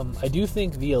 I do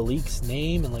think the Elite's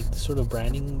name and like the sort of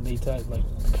branding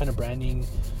branding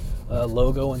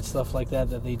logo and stuff like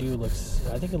that they do I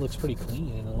think it looks pretty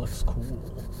clean and it looks cool.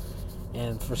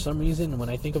 And for some reason, when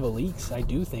I think of Elite's, I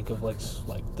do think of like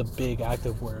the big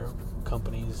activewear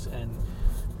companies, and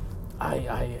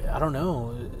I don't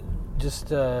know,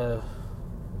 just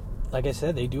like I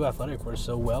said, they do athletic wear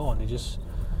so well, and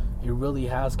it really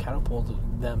has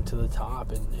catapulted them to the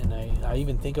top. And I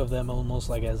even think of them almost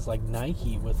like as like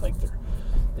Nike with like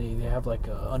they have like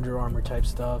Under Armour type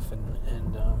stuff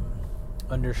and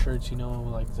undershirts,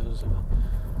 like those.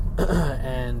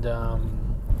 And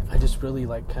I just really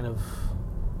like kind of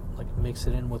like mix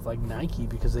it in with like Nike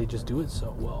because they just do it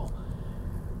so well.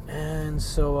 And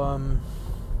so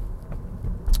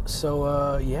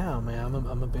yeah, man,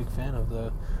 I'm a big fan of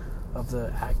the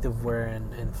active wear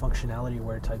and functionality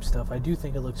wear type stuff. I do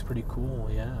think it looks pretty cool.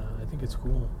 Yeah, I think it's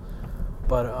cool.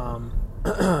 But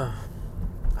I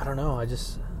don't know. I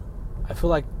feel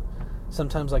like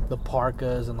sometimes like the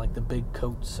parkas and like the big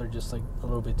coats are just like a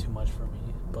little bit too much for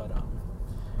me.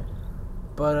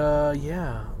 But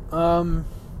yeah.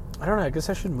 I don't know. I guess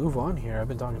I should move on here. I've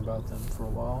been talking about them for a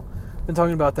while. Been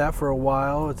talking about that for a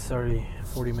while. It's already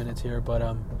 40 minutes here, but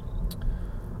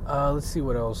let's see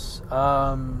what else.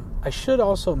 I should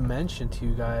also mention to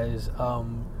you guys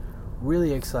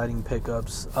really exciting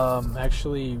pickups.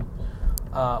 Actually,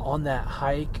 on that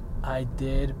hike, I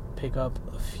did pick up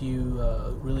a few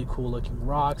really cool looking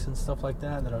rocks and stuff like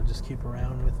that I'll just keep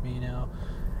around with me now.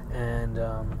 And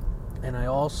I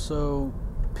also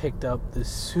picked up this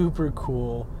super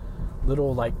cool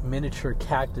little like miniature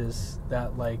cactus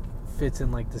that like fits in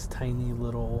like this tiny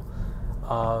little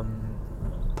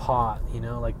pot,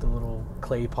 like the little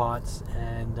clay pots,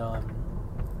 and I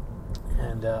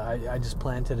just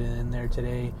planted it in there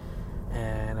today,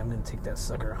 and I'm gonna take that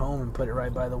sucker home and put it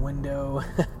right by the window.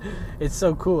 It's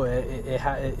so cool.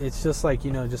 It's just like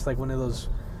just like one of those.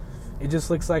 It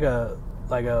just looks like a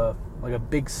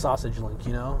big sausage link,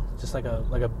 just like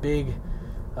a big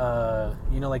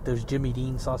like those Jimmy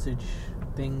Dean sausage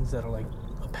things that are like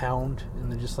a pound,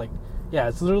 and they're just like, yeah,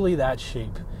 it's literally that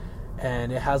shape.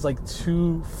 And it has like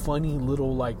two funny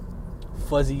little like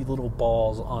fuzzy little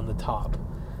balls on the top,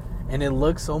 and it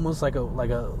looks almost like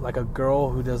a girl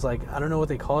who does like, I don't know what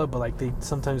they call it, but like they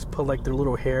sometimes put like their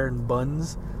little hair in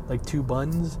buns, like two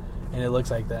buns, and it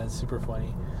looks like that. It's super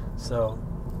funny. So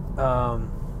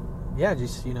yeah,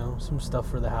 just some stuff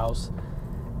for the house.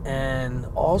 And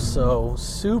also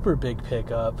super big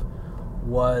pickup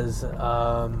was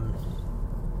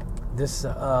this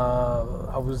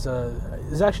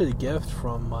it's actually a gift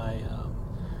from my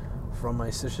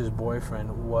sister's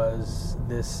boyfriend. Was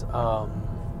this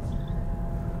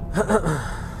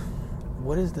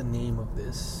what is the name of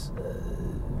this?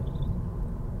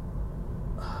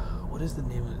 What is the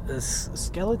name of it? A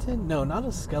skeleton? No, not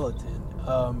a skeleton.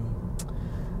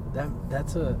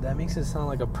 That makes it sound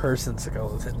like a person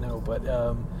skeleton. No, but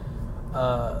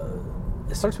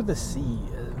it starts with a C.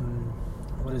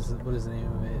 What is the name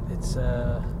of it? It's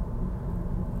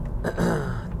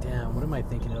damn, what am I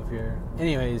thinking of here?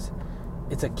 Anyways,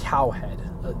 it's a cow head.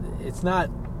 It's not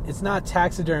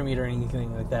taxidermied or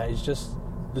anything like that. It's just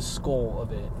the skull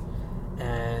of it.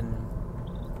 And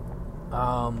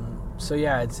so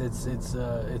yeah, it's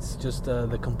just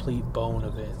the complete bone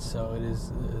of it. So it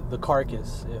is the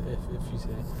carcass, if you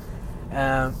say.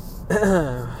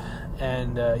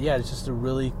 And yeah, it's just a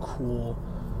really cool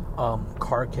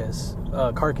carcass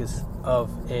of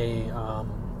a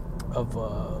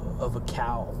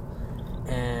cow,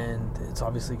 and it's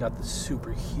obviously got this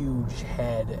super huge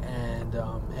head, and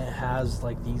it has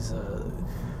like these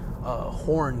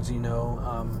horns,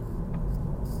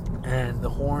 and the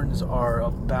horns are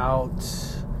about,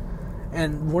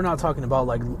 and we're not talking about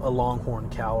like a longhorn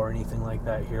cow or anything like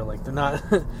that here. Like they're not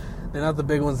the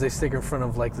big ones they stick in front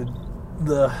of like the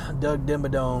Doug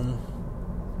Dimmadome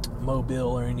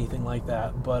mobile or anything like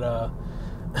that, but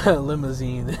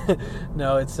limousine.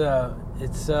 No, it's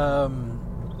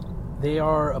they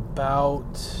are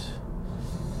about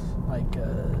like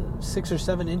 6 or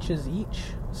 7 inches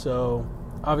each. So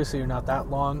obviously you're not that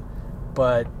long,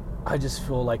 but I just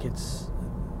feel like it's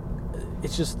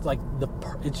just like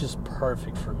it's just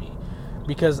perfect for me,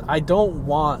 because I don't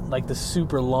want like the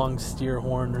super long steer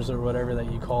horns or whatever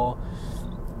that you call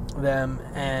them.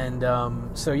 And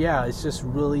so yeah, it's just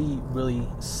really, really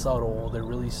subtle. They're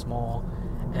really small,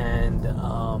 and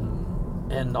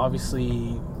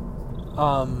obviously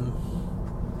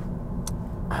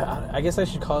I guess I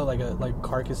should call it like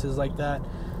carcasses like that.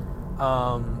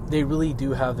 They really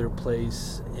do have their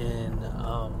place in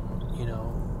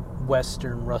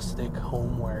Western rustic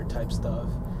homeware type stuff,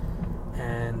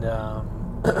 and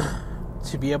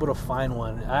to be able to find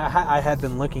one, I had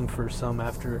been looking for some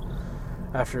after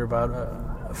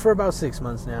about 6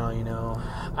 months now.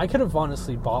 I could have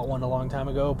honestly bought one a long time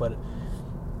ago, but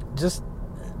just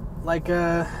like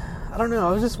I don't know,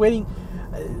 I was just waiting.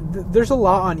 There's a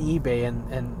lot on eBay,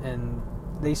 and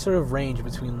they sort of range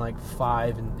between like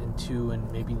 $5 and $2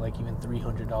 and maybe like even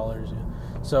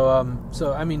 $300.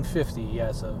 So I mean 50,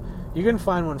 yeah. So you can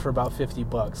find one for about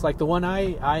 $50. Like the one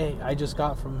I just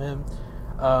got from him,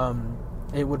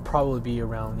 it would probably be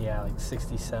around like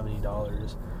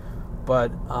 $60-$70.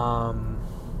 But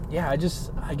yeah, I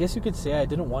guess you could say I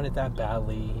didn't want it that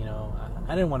badly.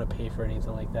 I didn't want to pay for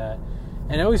anything like that,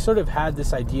 and I always sort of had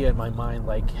this idea in my mind,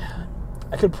 like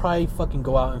I could probably fucking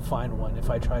go out and find one if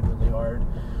I tried really hard,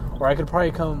 or I could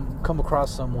probably come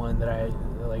across someone that I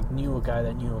like knew a guy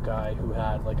who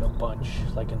had like a bunch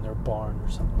like in their barn or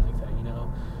something like that.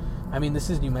 I mean, this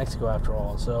is New Mexico after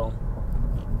all, so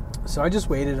I just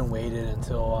waited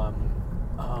until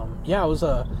yeah, it was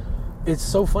it's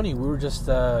so funny. We were just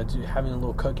having a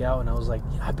little cookout, and I was like,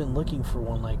 I've been looking for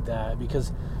one like that,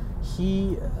 because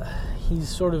he's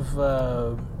sort of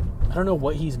I don't know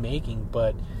what he's making,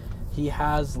 but he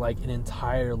has like an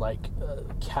entire like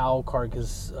cow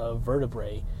carcass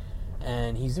vertebrae,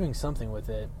 and he's doing something with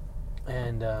it,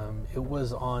 and it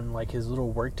was on like his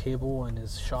little work table in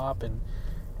his shop, and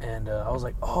I was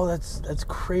like, oh, that's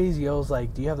crazy. I was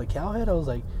like, do you have the cow head? I was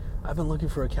like, I've been looking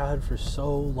for a cow head for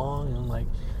so long, and I'm like,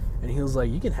 and he was like,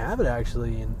 you can have it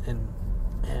actually, and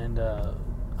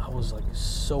I was like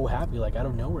so happy, like out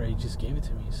of nowhere he just gave it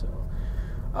to me. So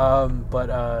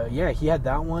but yeah, he had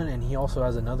that one, and he also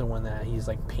has another one that he's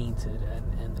like painted,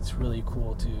 and it's really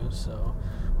cool too. So,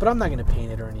 but I'm not gonna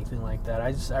paint it or anything like that.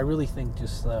 I really think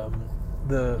just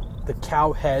the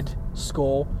cow head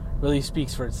skull really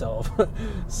speaks for itself.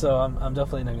 So I'm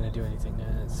definitely not gonna do anything to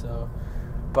it. So,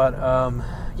 but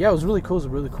yeah, it was really cool. It was a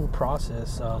really cool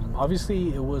process.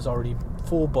 Obviously, it was already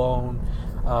full bone,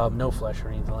 no flesh or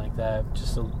anything like that.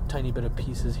 Just a tiny bit of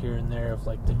pieces here and there of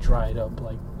like the dried up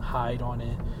like hide on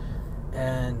it,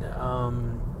 and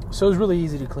so it was really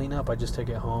easy to clean up. I just took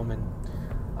it home and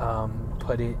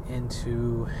put it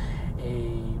into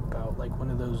about like one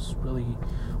of those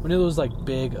like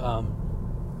big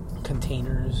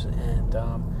containers, and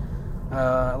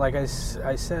like I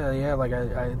said, yeah, like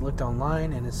I looked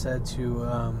online, and it said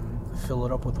to fill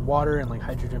it up with water and like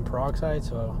hydrogen peroxide.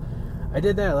 So I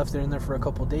did that. I left it in there for a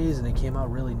couple days, and it came out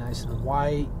really nice and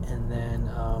white. And then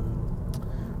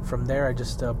from there, I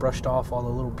just brushed off all the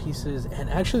little pieces. And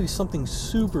actually, something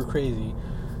super crazy.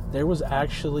 There was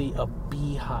actually a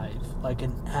beehive, like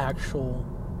an actual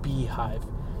beehive,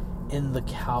 in the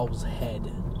cow's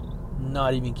head.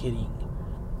 Not even kidding.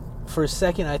 For a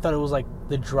second, I thought it was like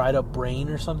the dried up brain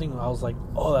or something. I was like,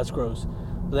 oh, that's gross.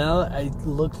 But then I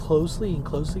looked closely, and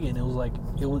it was like,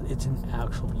 it's an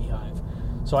actual beehive.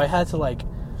 So I had to like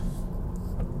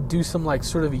do some like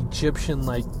sort of Egyptian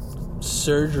like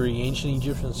surgery, ancient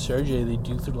Egyptian surgery they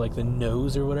do through like the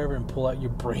nose or whatever, and pull out your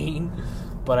brain.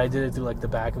 But I did it through like the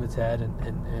back of its head,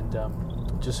 and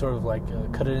just sort of like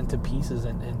cut it into pieces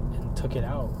and took it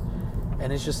out.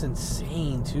 And it's just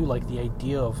insane too, like the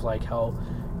idea of like how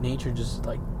nature just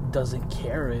like doesn't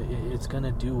care. It's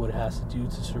gonna do what it has to do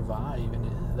to survive,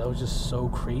 and that was just so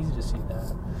crazy to see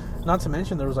that. Not to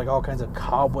mention there was like all kinds of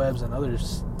cobwebs and other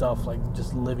stuff like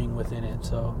just living within it.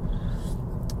 So,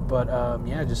 but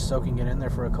yeah, just soaking it in there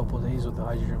for a couple of days with the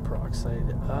hydrogen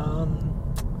peroxide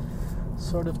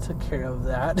sort of took care of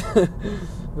that.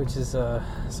 Which is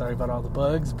sorry about all the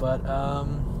bugs, but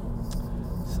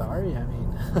sorry, I mean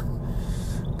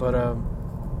but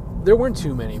there weren't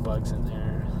too many bugs in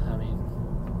there. I mean,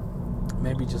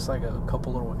 maybe just like a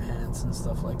couple little ants and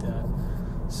stuff like that.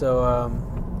 So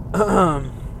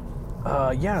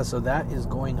yeah, so that is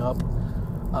going up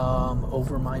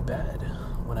over my bed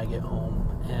when I get home,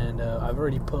 and I've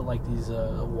already put like these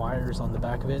wires on the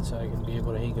back of it so I can be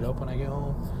able to hang it up when I get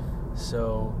home.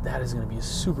 So that is going to be a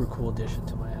super cool addition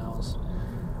to my house.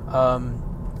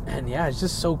 And yeah, it's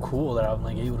just so cool that I'm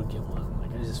like able to get one.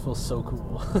 Like, it just feels so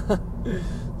cool.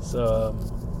 So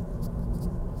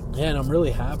yeah, and I'm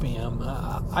really happy.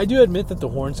 I do admit that the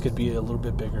horns could be a little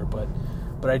bit bigger, but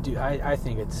I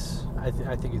think it's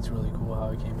really cool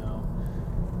how it came out,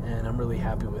 and I'm really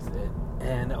happy with it.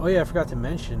 And oh yeah, I forgot to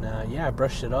mention, yeah, I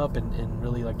brushed it up and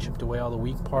really like chipped away all the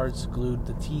weak parts, glued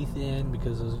the teeth in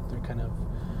because they're kind of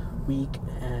weak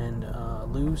and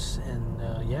loose, and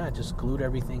yeah, just glued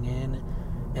everything in,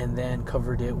 and then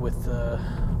covered it with a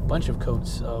bunch of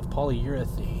coats of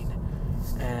polyurethane.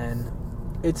 And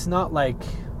it's not like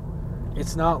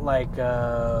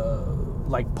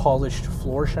polished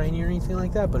floor shiny or anything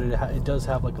like that, but it does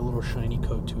have like a little shiny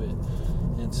coat to it.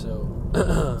 And so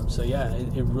so yeah,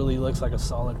 it really looks like a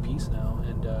solid piece now.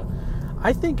 And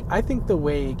I think the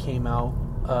way it came out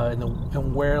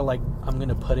and where like I'm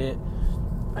gonna put it,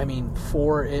 I mean,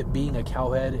 for it being a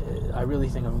cow head, I really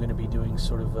think I'm gonna be doing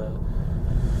sort of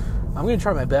I'm going to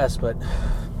try my best, but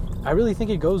I really think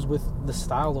it goes with the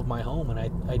style of my home, and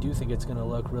I do think it's going to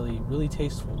look really, really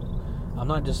tasteful. I'm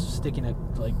not just sticking a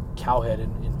like cowhead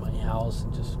in my house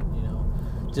and just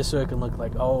so it can look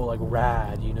like, oh, like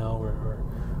rad,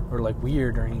 or like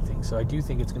weird or anything. So I do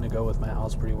think it's going to go with my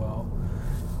house pretty well.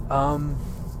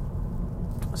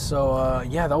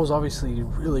 Yeah, that was obviously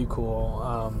really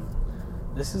cool.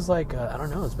 This is like I don't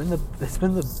know. It's been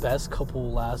the best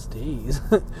couple last days,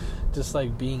 just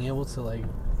like being able to like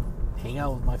hang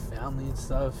out with my family and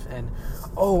stuff. And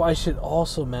I should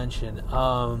also mention,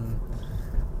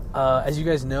 as you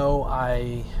guys know,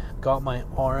 I got my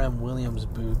RM Williams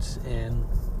boots in,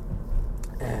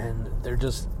 and they're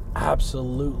just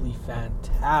absolutely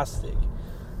fantastic.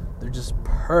 They're just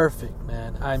perfect,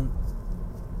 man.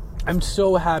 I'm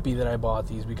so happy that I bought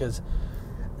these, because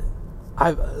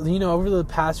I've over the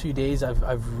past few days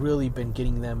I've really been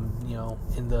getting them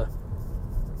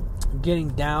getting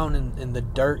down in the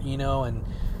dirt, and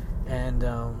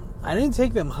I didn't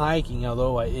take them hiking,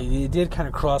 although it did kind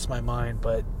of cross my mind,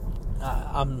 but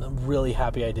I'm really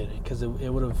happy I didn't, because it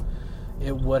would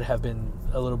have been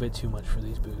a little bit too much for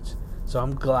these boots. So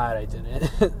I'm glad I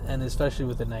didn't, and especially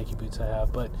with the Nike boots I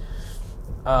have. But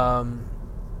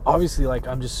obviously, like,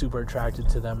 I'm just super attracted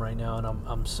to them right now, and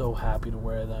I'm so happy to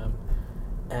wear them.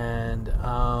 And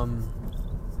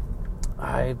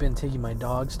I've been taking my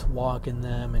dogs to walk in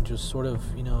them, and just sort of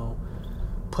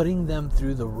putting them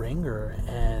through the ringer,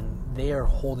 and they are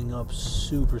holding up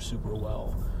super, super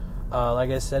well. Like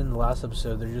I said in the last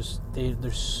episode,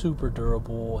 they're super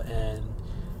durable,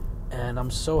 and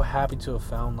I'm so happy to have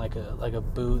found like a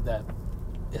boot that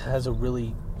has a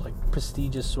really like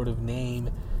prestigious sort of name,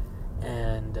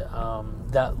 and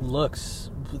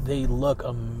they look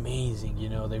amazing.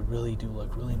 They really do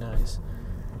look really nice,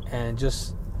 and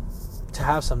just to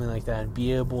have something like that and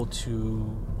be able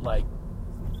to like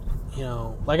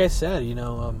I said,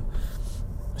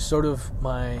 sort of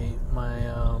my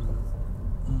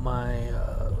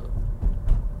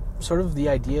sort of the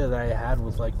idea that I had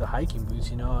with like the hiking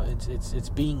boots, it's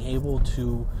being able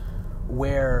to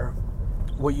wear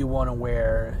what you want to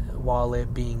wear while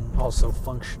it being also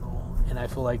functional. And I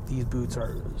feel like these boots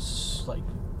are like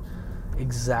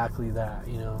exactly that,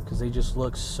 because they just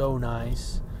look so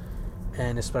nice,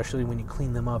 and especially when you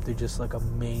clean them up, they just look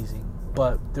amazing.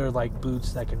 But they're like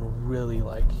boots that can really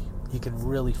like, you can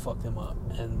really fuck them up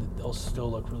and they'll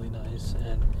still look really nice,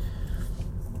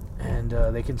 and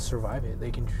they can survive it.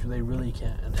 They really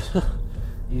can.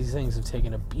 These things have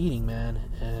taken a beating, man,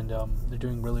 and they're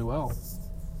doing really well.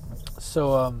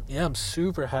 So I'm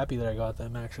super happy that I got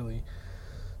them, actually.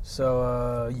 So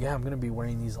I'm gonna be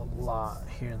wearing these a lot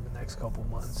here in the next couple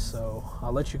months. So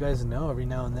I'll let you guys know every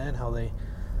now and then how they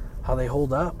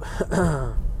hold up.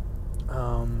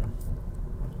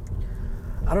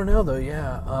 I don't know though.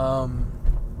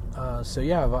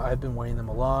 I've been wearing them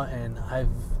a lot, and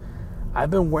I've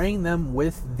been wearing them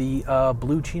with the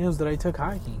blue chinos that I took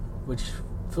hiking, which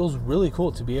feels really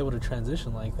cool to be able to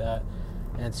transition like that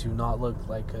and to not look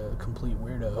like a complete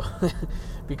weirdo.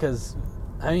 Because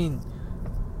I mean,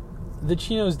 the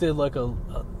chinos did look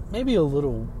maybe a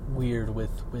little weird with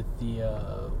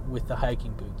the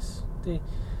hiking boots.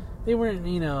 They weren't,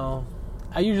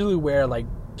 I usually wear like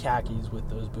khakis with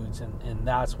those boots, and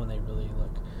that's when it really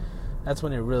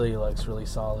looks really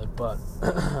solid. But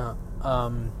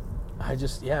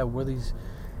I wore these,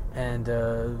 and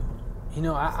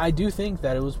I do think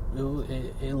that it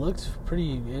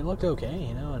looked okay,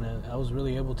 and I was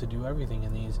really able to do everything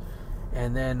in these.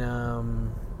 And then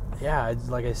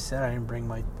like I said, I didn't bring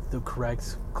the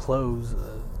correct clothes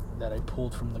that I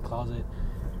pulled from the closet,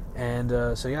 and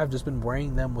I've just been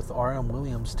wearing them with RM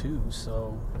Williams too.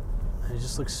 So it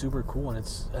just looks super cool, and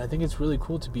I think it's really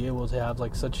cool to be able to have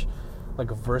like such like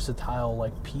versatile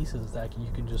like pieces that you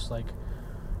can just like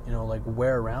like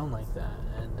wear around like that,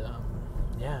 and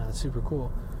it's super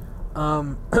cool.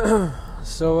 I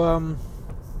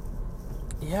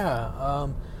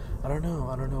don't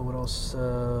know what else.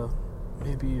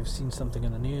 Maybe you've seen something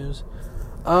in the news.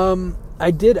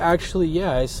 I did actually.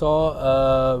 I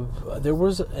saw there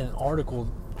was an article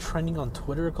trending on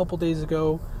Twitter a couple days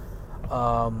ago,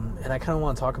 and I kind of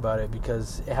want to talk about it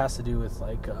because it has to do with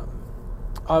like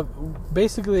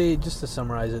basically, just to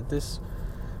summarize it, this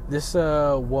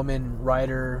woman,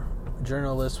 writer,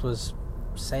 journalist was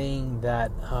saying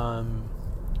that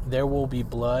There Will Be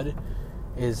Blood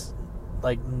is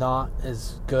like not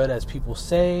as good as people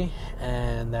say,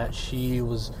 and that she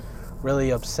was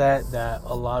really upset that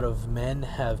a lot of men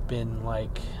have been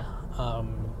like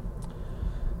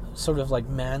sort of like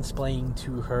mansplaining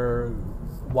to her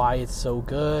why it's so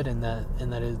good, and that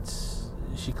it's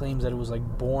she claims that it was like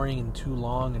boring and too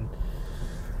long,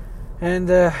 and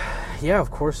yeah,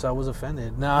 of course I was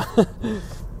offended. Nah,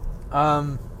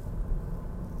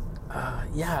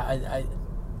 yeah,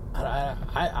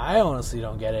 I honestly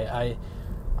don't get it.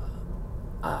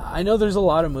 I know there's a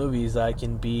lot of movies that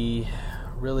can be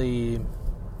really.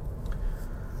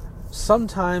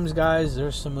 Sometimes, guys,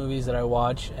 there's some movies that I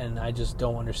watch and I just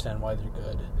don't understand why they're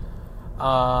good.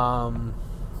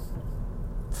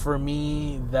 For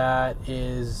me, that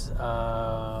is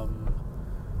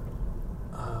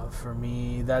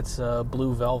that's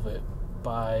Blue Velvet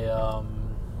by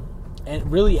and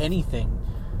really anything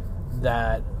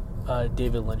that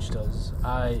David Lynch does.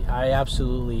 I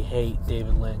absolutely hate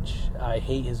David Lynch. I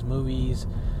hate his movies.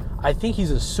 I think he's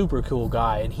a super cool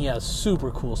guy, and he has super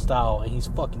cool style, and he's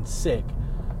fucking sick.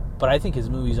 But I think his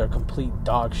movies are complete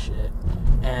dog shit.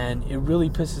 And it really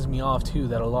pisses me off, too,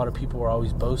 that a lot of people are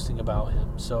always boasting about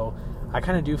him. So I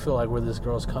kind of do feel like where this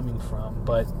girl's coming from.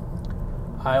 But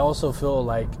I also feel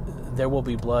like There Will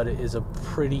Be Blood is a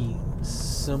pretty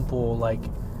simple, like,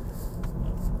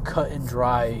 cut and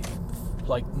dry,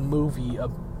 like, movie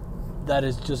that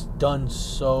is just done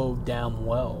so damn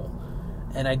well.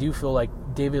 And I do feel like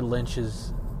David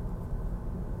Lynch's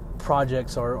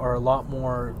projects are a lot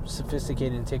more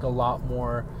sophisticated and take a lot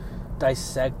more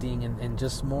dissecting and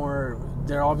just more.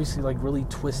 They're obviously like really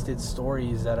twisted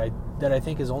stories that I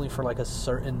think is only for like a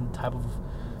certain type of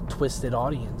twisted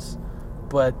audience.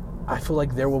 But I feel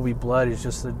like There Will Be Blood is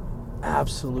just an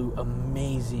absolute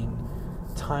amazing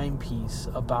timepiece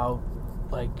about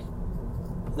like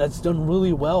that's done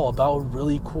really well, about a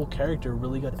really cool character,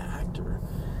 really good actor.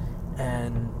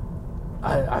 And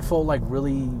I felt like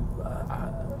really,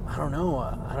 I don't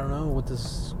know what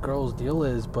this girl's deal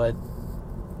is, but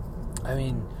I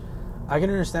mean, I can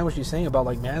understand what she's saying about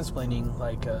like mansplaining.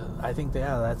 Like, I think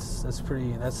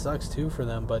that sucks too for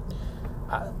them. But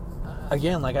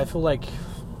again, like I feel like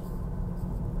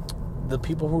the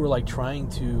people who were like trying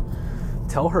to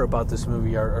tell her about this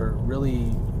movie are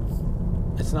really.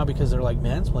 It's not because they're like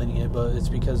mansplaining it, but it's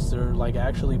because they're like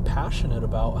actually passionate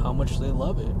about how much they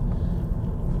love it.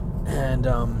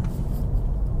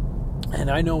 And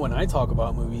I know when I talk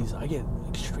about movies, I get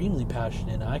extremely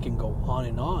passionate and I can go on.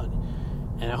 And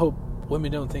I hope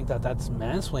women don't think that that's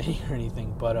mansplaining or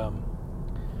anything. But I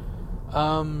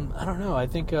don't know. I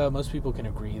think most people can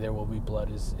agree There Will Be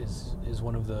Blood is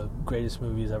one of the greatest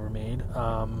movies ever made.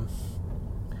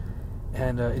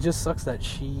 And it just sucks that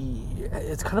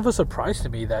it's kind of a surprise to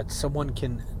me that someone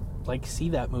can like see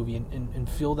that movie and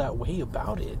feel that way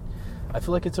about it. I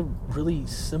feel like it's a really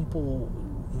simple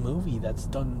movie that's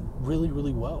done really,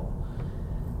 really well.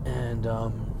 And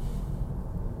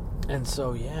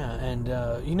so, yeah. And,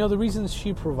 the reasons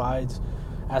she provides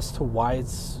as to why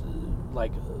it's,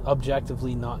 like,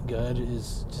 objectively not good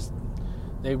is just,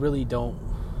 they're really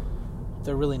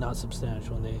not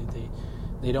substantial. And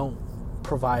they don't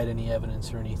provide any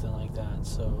evidence or anything like that.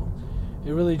 So,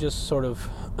 it really just sort of,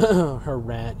 her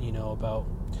rant, about...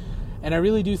 And I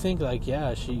really do think, like,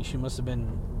 yeah, she must have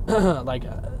been, like,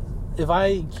 if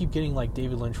I keep getting, like,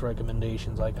 David Lynch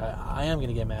recommendations, like, I am going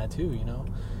to get mad, too,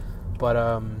 But,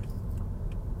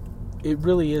 it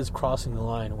really is crossing the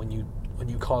line when you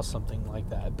call something like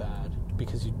that bad,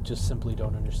 because you just simply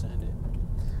don't understand it.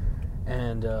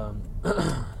 And,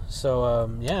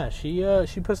 yeah, she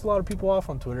pissed a lot of people off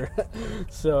on Twitter.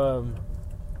 So,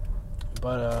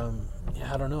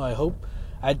 yeah, I don't know,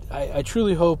 I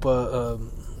truly hope, art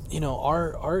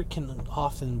can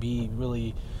often be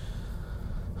really,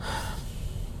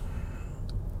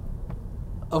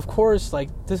 of course, like,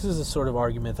 this is a sort of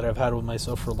argument that I've had with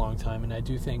myself for a long time, and I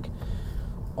do think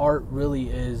art really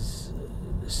is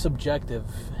subjective,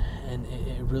 and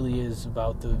it really is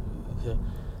about the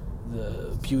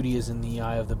beauty is in the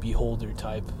eye of the beholder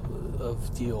type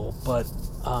of deal. But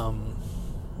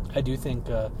I do think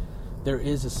there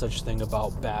is a such thing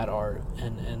about bad art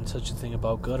and such a thing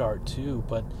about good art too.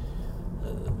 But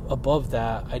above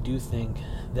that, I do think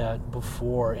that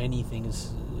before anything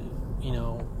is,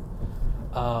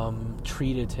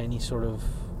 treated to any sort of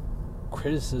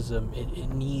criticism, it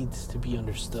needs to be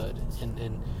understood.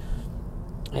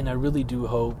 And I really do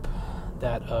hope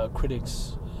that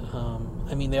critics,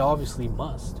 they obviously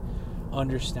must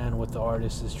understand what the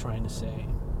artist is trying to say.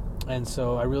 And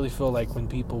so I really feel like when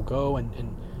people go and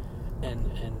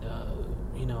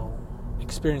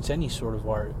experience any sort of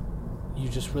art, you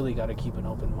just really got to keep an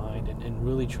open mind and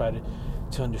really try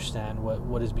to understand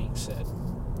what is being said.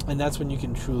 And that's when you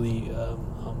can truly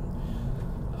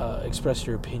express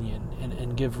your opinion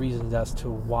and give reasons as to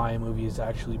why a movie is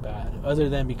actually bad, other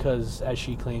than because, as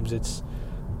she claims, it's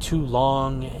too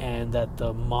long and that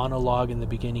the monologue in the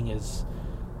beginning is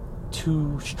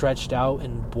too stretched out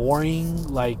and boring.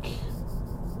 Like,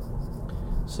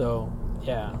 so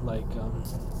yeah, like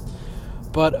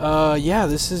but yeah,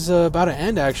 this is about to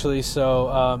end actually.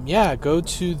 So yeah, go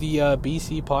to the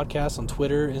BC podcast on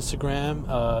Twitter,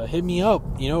 Instagram. Hit me up,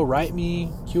 write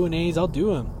me Q&As. I'll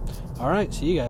do them. All right, see you guys.